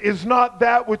concept is not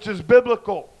that which is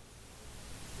biblical,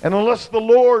 and unless the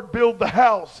Lord build the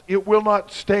house, it will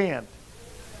not stand.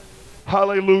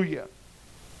 Hallelujah.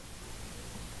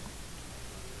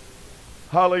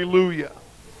 Hallelujah.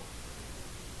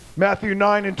 Matthew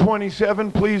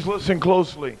 9:27, please listen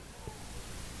closely.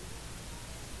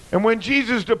 And when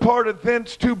Jesus departed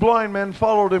thence, 2 blind men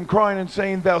followed him, crying and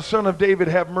saying, Thou Son of David,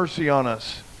 have mercy on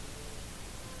us.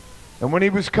 And when he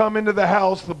was come into the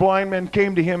house, the blind men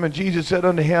came to him, and Jesus said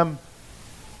unto him,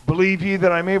 Believe ye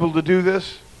that I'm able to do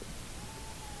this?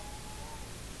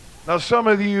 Now some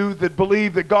of you that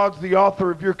believe that God's the author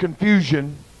of your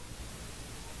confusion,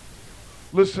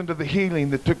 listen to the healing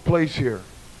that took place here.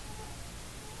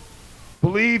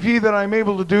 Believe ye that I'm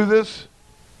able to do this?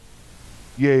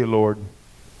 Yea, Lord.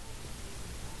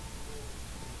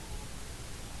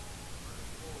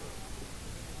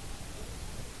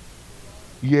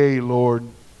 Yea, Lord.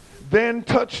 Then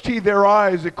touched he their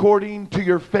eyes according to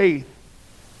your faith,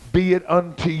 be it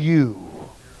unto you.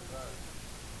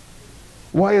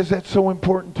 Why is that so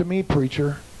important to me,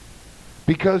 preacher?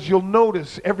 Because you'll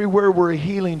notice everywhere where a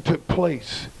healing took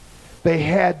place, they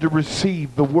had to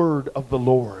receive the word of the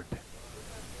Lord.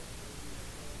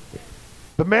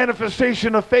 The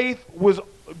manifestation of faith was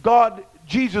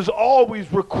Jesus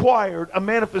always required a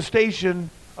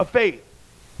manifestation of faith.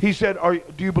 He said,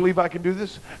 do you believe I can do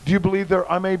this? Do you believe that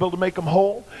I'm able to make them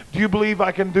whole? Do you believe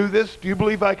I can do this? Do you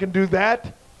believe I can do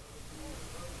that?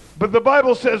 But the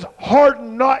Bible says,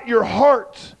 harden not your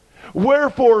hearts.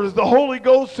 Wherefore, as the Holy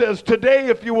Ghost says, today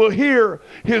if you will hear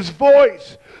his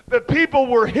voice, that people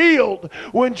were healed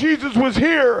when Jesus was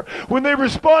here, when they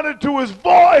responded to his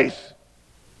voice.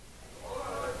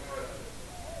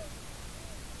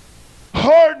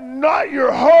 Harden not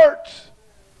your hearts.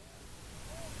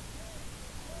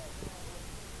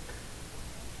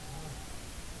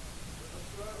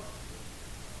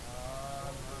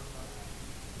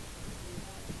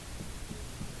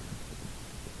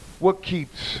 What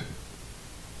keeps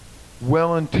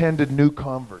well-intended new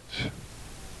converts?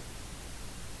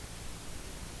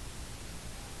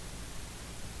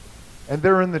 And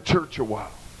they're in the church a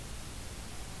while.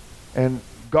 And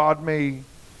God may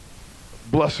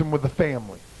bless them with a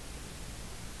family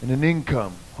and an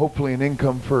income. Hopefully an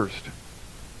income first.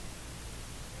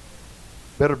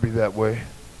 Better be that way.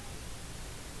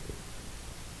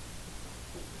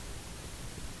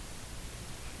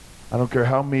 I don't care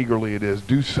how meagerly it is.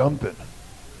 Do something.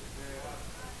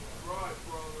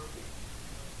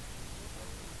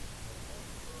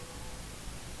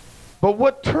 But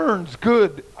what turns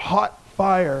good, hot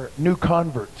fire, new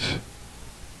converts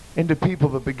into people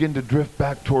that begin to drift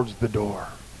back towards the door?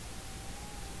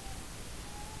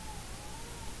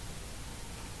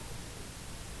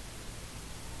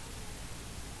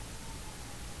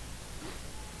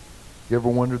 You ever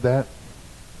wondered that?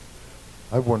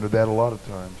 I've wondered that a lot of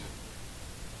times.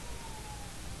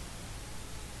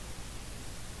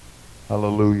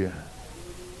 Hallelujah.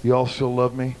 You all still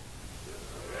love me?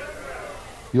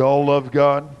 You all love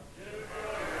God?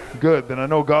 Good. Then I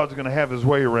know God's going to have his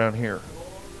way around here.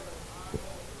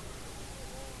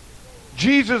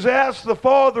 Jesus asked the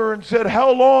Father and said,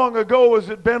 how long ago has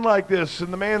it been like this?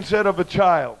 And the man said, of a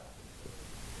child.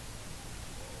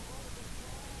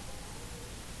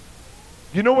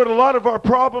 You know what a lot of our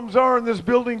problems are in this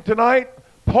building tonight?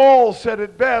 Paul said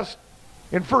it best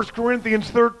in 1 Corinthians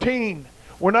 13.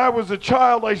 When I was a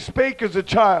child, I spake as a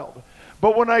child.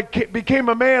 But when I became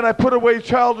a man, I put away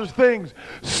childish things.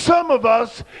 Some of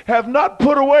us have not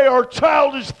put away our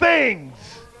childish things.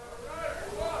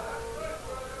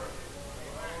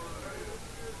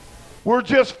 We're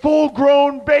just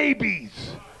full-grown babies.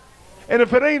 And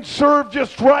if it ain't served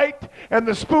just right, and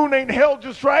the spoon ain't held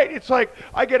just right, it's like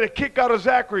I get a kick out of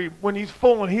Zachary when he's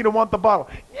full and he don't want the bottle.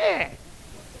 Yeah.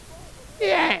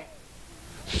 Yeah.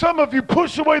 Some of you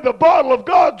push away the bottle of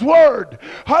God's word.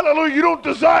 Hallelujah. You don't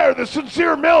desire the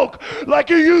sincere milk like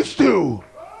you used to.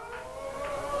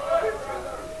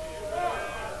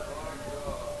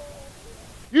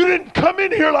 You didn't come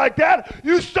in here like that.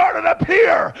 You started up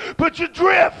here, but you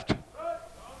drift.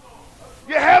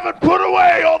 You haven't put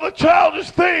away all the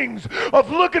childish things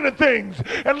of looking at things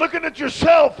and looking at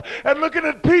yourself and looking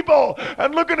at people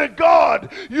and looking at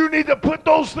God. You need to put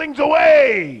those things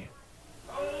away.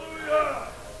 Hallelujah.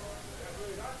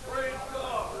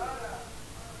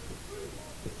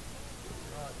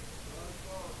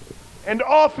 And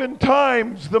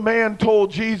oftentimes, the man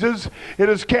told Jesus, it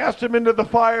has cast him into the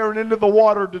fire and into the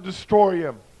water to destroy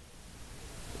him.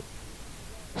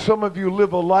 Some of you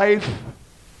live a life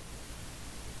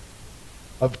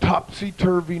of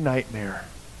topsy-turvy nightmare.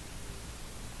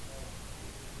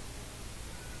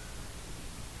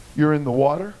 You're in the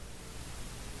water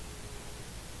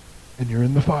and you're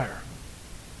in the fire.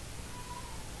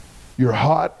 You're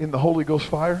hot in the Holy Ghost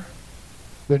fire,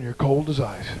 then you're cold as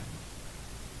ice.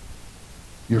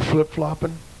 You're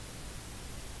flip-flopping.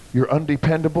 You're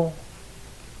undependable.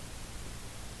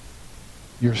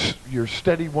 You're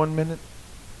steady 1 minute,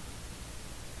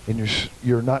 and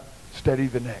you're not steady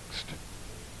the next.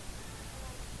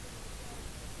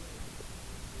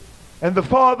 And the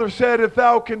Father said, if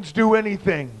thou canst do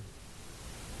anything.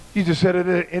 Jesus said,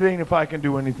 it ain't if I can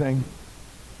do anything.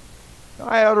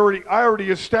 I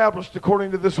already established,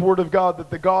 according to this word of God, that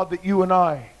the God that you and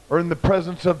I are in the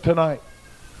presence of tonight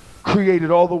created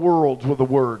all the worlds with a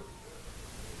word.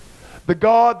 The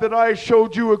God that I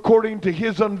showed you, according to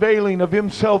his unveiling of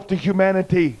himself to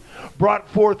humanity, brought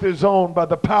forth his own by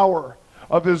the power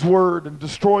of his word and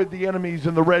destroyed the enemies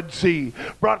in the Red Sea,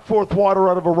 brought forth water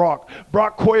out of a rock,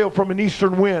 brought quail from an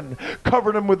eastern wind,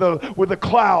 covered him with a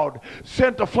cloud,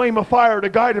 sent a flame of fire to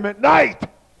guide him at night.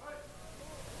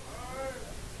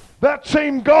 That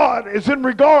same God is in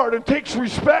regard and takes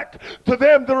respect to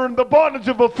them that are in the bondage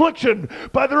of affliction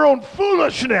by their own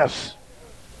foolishness.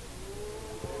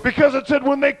 Because it said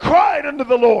when they cried unto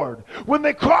the Lord, when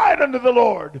they cried unto the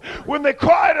Lord, when they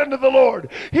cried unto the Lord,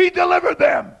 he delivered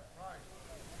them.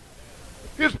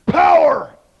 His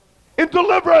power in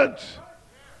deliverance.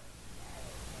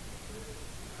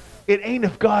 It ain't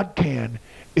if God can,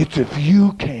 it's if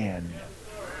you can.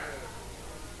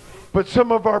 But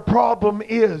some of our problem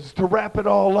is, to wrap it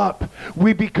all up,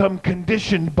 we become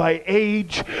conditioned by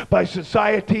age, by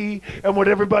society, and what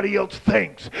everybody else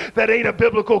thinks. That ain't a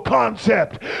biblical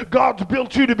concept. God's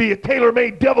built you to be a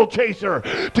tailor-made devil chaser,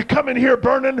 to come in here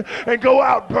burning and go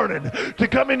out burning, to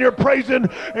come in here praising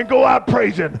and go out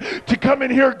praising, to come in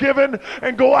here giving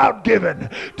and go out giving,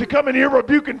 to come in here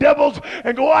rebuking devils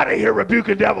and go out of here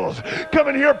rebuking devils, come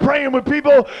in here praying with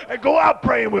people and go out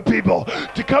praying with people,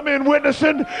 to come in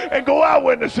witnessing and go out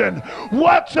witnessing.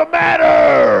 What's the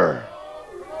matter?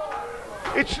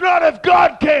 It's not if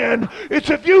God can, it's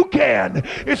if you can.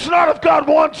 It's not if God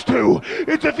wants to,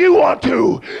 it's if you want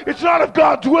to. It's not if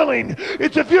God's willing,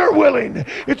 it's if you're willing.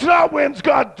 It's not when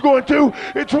God's going to,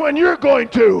 it's when you're going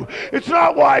to. It's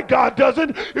not why God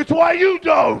doesn't, it's why you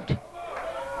don't.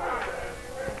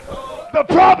 The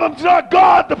problem's not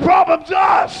God, the problem's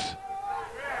us.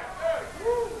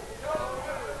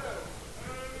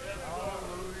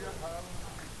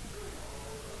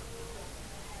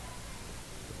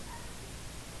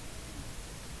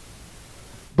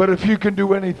 But if you can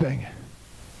do anything,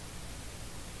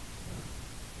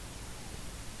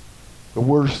 the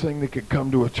worst thing that could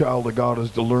come to a child of God is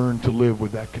to learn to live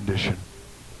with that condition.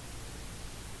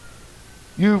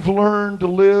 You've learned to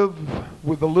live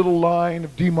with a little line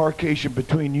of demarcation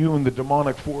between you and the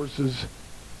demonic forces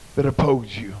that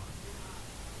oppose you.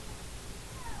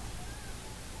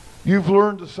 You've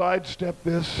learned to sidestep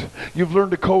this. You've learned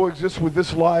to coexist with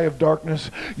this lie of darkness.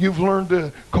 You've learned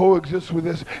to coexist with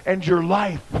this. And your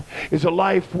life is a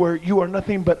life where you are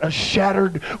nothing but a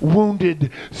shattered,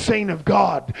 wounded saint of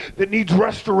God that needs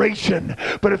restoration.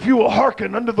 But if you will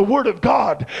hearken unto the word of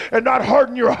God and not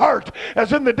harden your heart,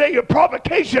 as in the day of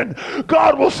provocation,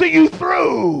 God will see you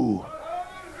through.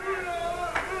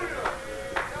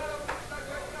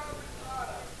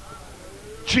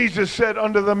 Jesus said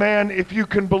unto the man, if you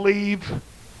can believe,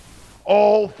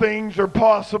 all things are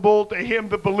possible to him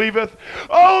that believeth.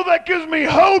 Oh, that gives me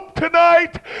hope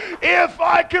tonight. If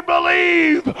I can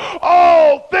believe,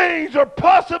 all things are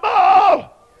possible.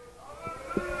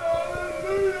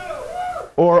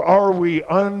 Or are we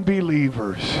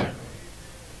unbelievers?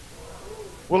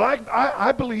 Well,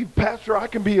 I believe, Pastor, I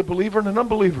can be a believer and an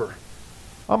unbeliever.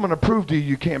 I'm going to prove to you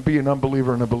you can't be an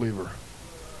unbeliever and a believer.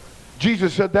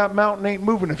 Jesus said that mountain ain't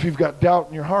moving if you've got doubt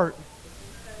in your heart.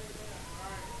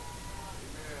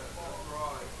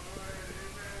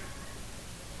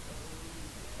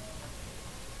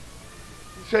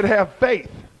 He said have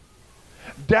faith.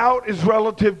 Doubt is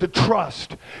relative to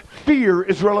trust. Fear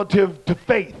is relative to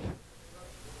faith.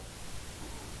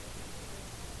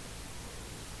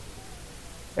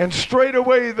 And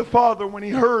straightway the father, when he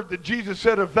heard that Jesus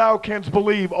said, if thou canst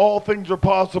believe, all things are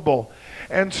possible.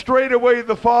 And straightway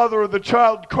the father of the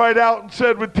child cried out and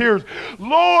said with tears,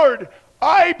 Lord,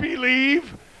 I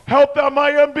believe, help thou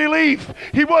my unbelief.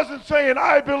 He wasn't saying,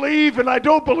 I believe and I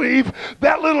don't believe.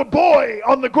 That little boy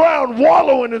on the ground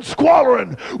wallowing and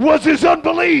squalling was his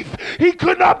unbelief. He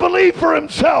could not believe for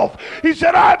himself. He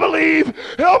said, I believe,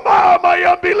 help my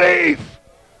unbelief.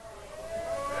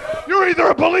 You're either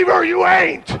a believer or you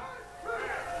ain't.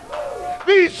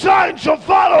 These signs shall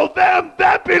follow them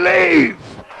that believe.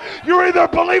 You're either a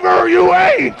believer or you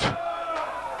ain't.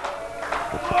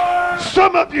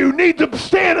 Some of you need to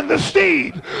stand in the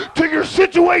steed to your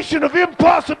situation of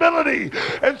impossibility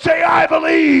and say, I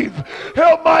believe,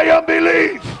 help my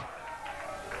unbelief.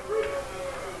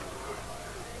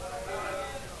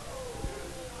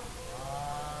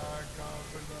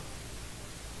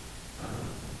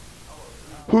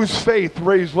 Whose faith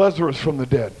raised Lazarus from the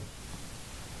dead?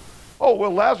 Oh,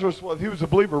 well, Lazarus, well, he was a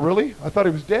believer, really? I thought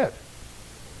he was dead.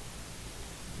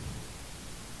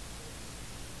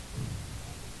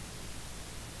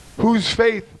 Whose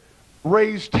faith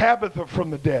raised Tabitha from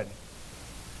the dead?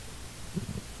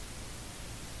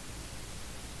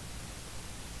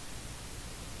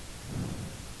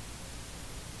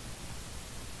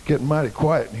 Getting mighty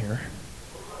quiet in here.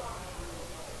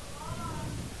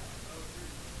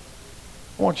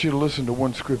 I want you to listen to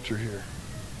one scripture here.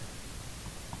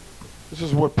 This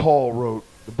is what Paul wrote,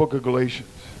 the book of Galatians.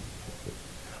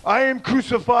 I am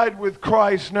crucified with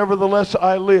Christ, nevertheless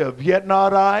I live, yet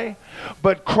not I,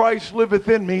 but Christ liveth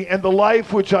in me, and the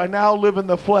life which I now live in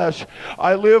the flesh,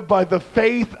 I live by the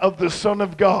faith of the Son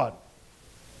of God.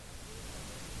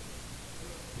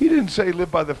 He didn't say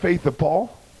live by the faith of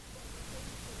Paul.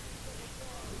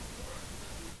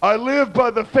 I live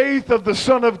by the faith of the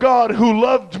Son of God who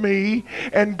loved me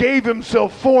and gave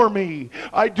himself for me.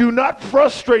 I do not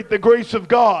frustrate the grace of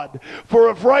God.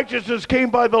 For if righteousness came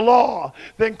by the law,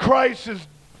 then Christ has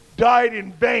died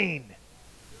in vain.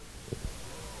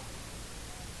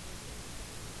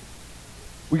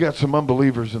 We got some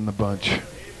unbelievers in the bunch.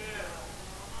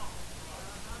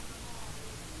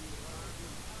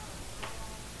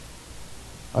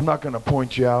 I'm not going to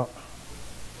point you out.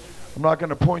 I'm not going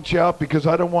to point you out because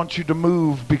I don't want you to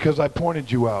move because I pointed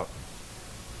you out.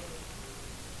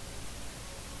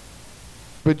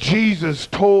 But Jesus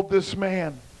told this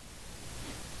man,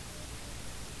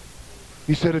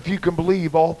 he said, if you can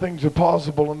believe, all things are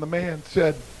possible. And the man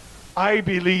said, I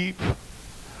believe.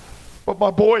 But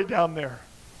my boy down there,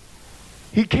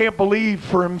 he can't believe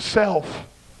for himself.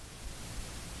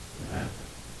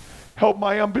 Help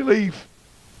my unbelief.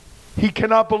 He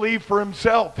cannot believe for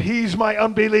himself. He's my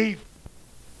unbelief.